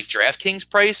guessing like DraftKings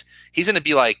price, he's going to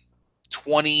be like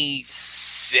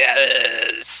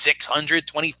 2,600,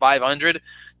 2,500.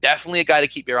 Definitely a guy to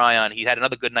keep your eye on. He had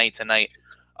another good night tonight.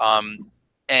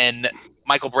 And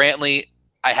Michael Brantley,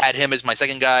 I had him as my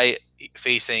second guy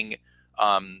facing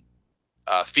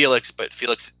Felix, but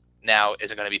Felix now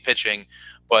isn't going to be pitching.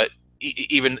 But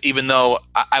even though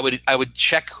I would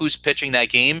check who's pitching that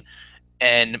game,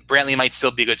 and Brantley might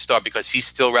still be a good start because he's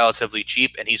still relatively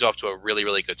cheap and he's off to a really,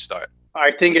 really good start.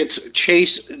 I think it's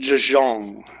Chase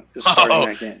Jejong is starting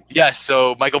that game. Yes,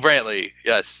 so Michael Brantley,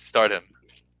 yes, start him.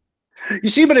 You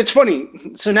see, but it's funny.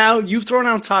 So now you've thrown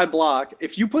out Ty Block.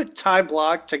 If you put Ty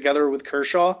Block together with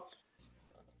Kershaw,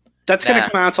 that's going to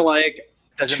come out to like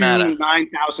doesn't two matter.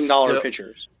 $9,000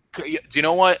 pitchers. Do you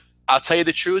know what? I'll tell you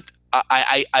the truth.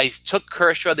 I took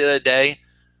Kershaw the other day,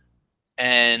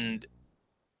 and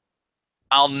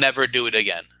I'll never do it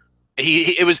again.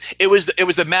 It was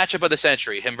the matchup of the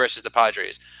century, him versus the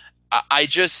Padres. I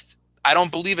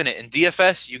don't believe in it. In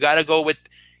DFS, you got to go with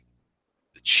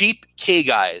cheap K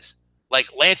guys. Like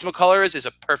Lance McCullers is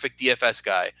a perfect DFS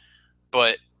guy,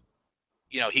 but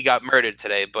he got murdered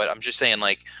today. But I'm just saying,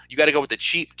 like, you got to go with the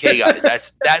cheap K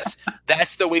guys.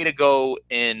 That's the way to go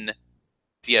in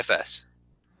DFS.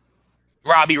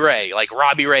 Robbie Ray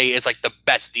is like the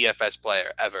best DFS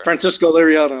player ever. Francisco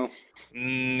Liriano.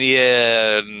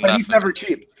 Yeah, but he's never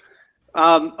cheap.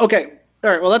 Okay, all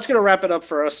right. Well, that's gonna wrap it up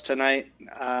for us tonight.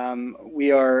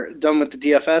 We are done with the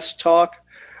DFS talk.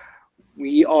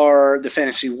 We are the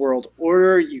Fantasy World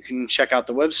Order. You can check out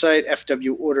the website,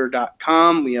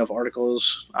 fworder.com. We have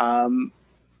articles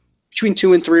between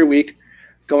 2 and 3 a week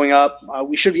going up.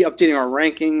 We should be updating our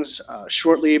rankings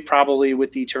shortly, probably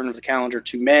with the turn of the calendar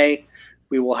to May.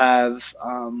 We will have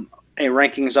a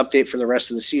rankings update for the rest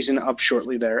of the season up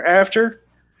shortly thereafter.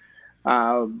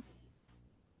 You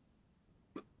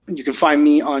can find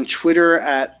me on Twitter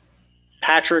at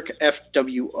Patrick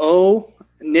FWO.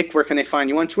 Nick, where can they find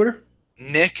you on Twitter?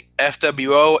 Nick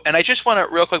FWO. And I just want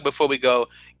to, real quick before we go,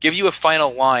 give you a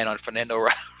final line on Fernando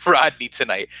Rodney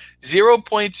tonight.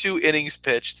 0.2 innings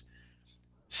pitched,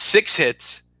 6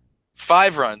 hits,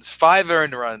 5 runs, 5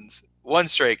 earned runs, 1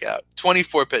 strikeout,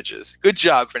 24 pitches. Good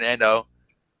job, Fernando.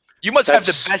 You must have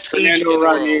the best agent in the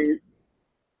world.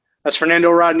 That's Fernando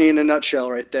Rodney in a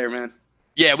nutshell right there, man.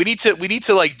 Yeah, we need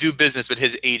to like do business with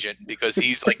his agent because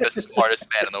he's like the smartest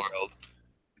man in the world.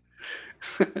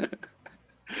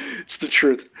 It's the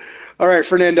truth. All right,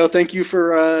 Fernando, thank you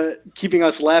for keeping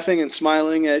us laughing and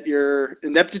smiling at your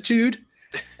ineptitude.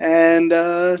 And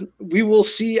we will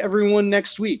see everyone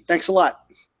next week. Thanks a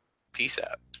lot. Peace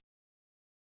out.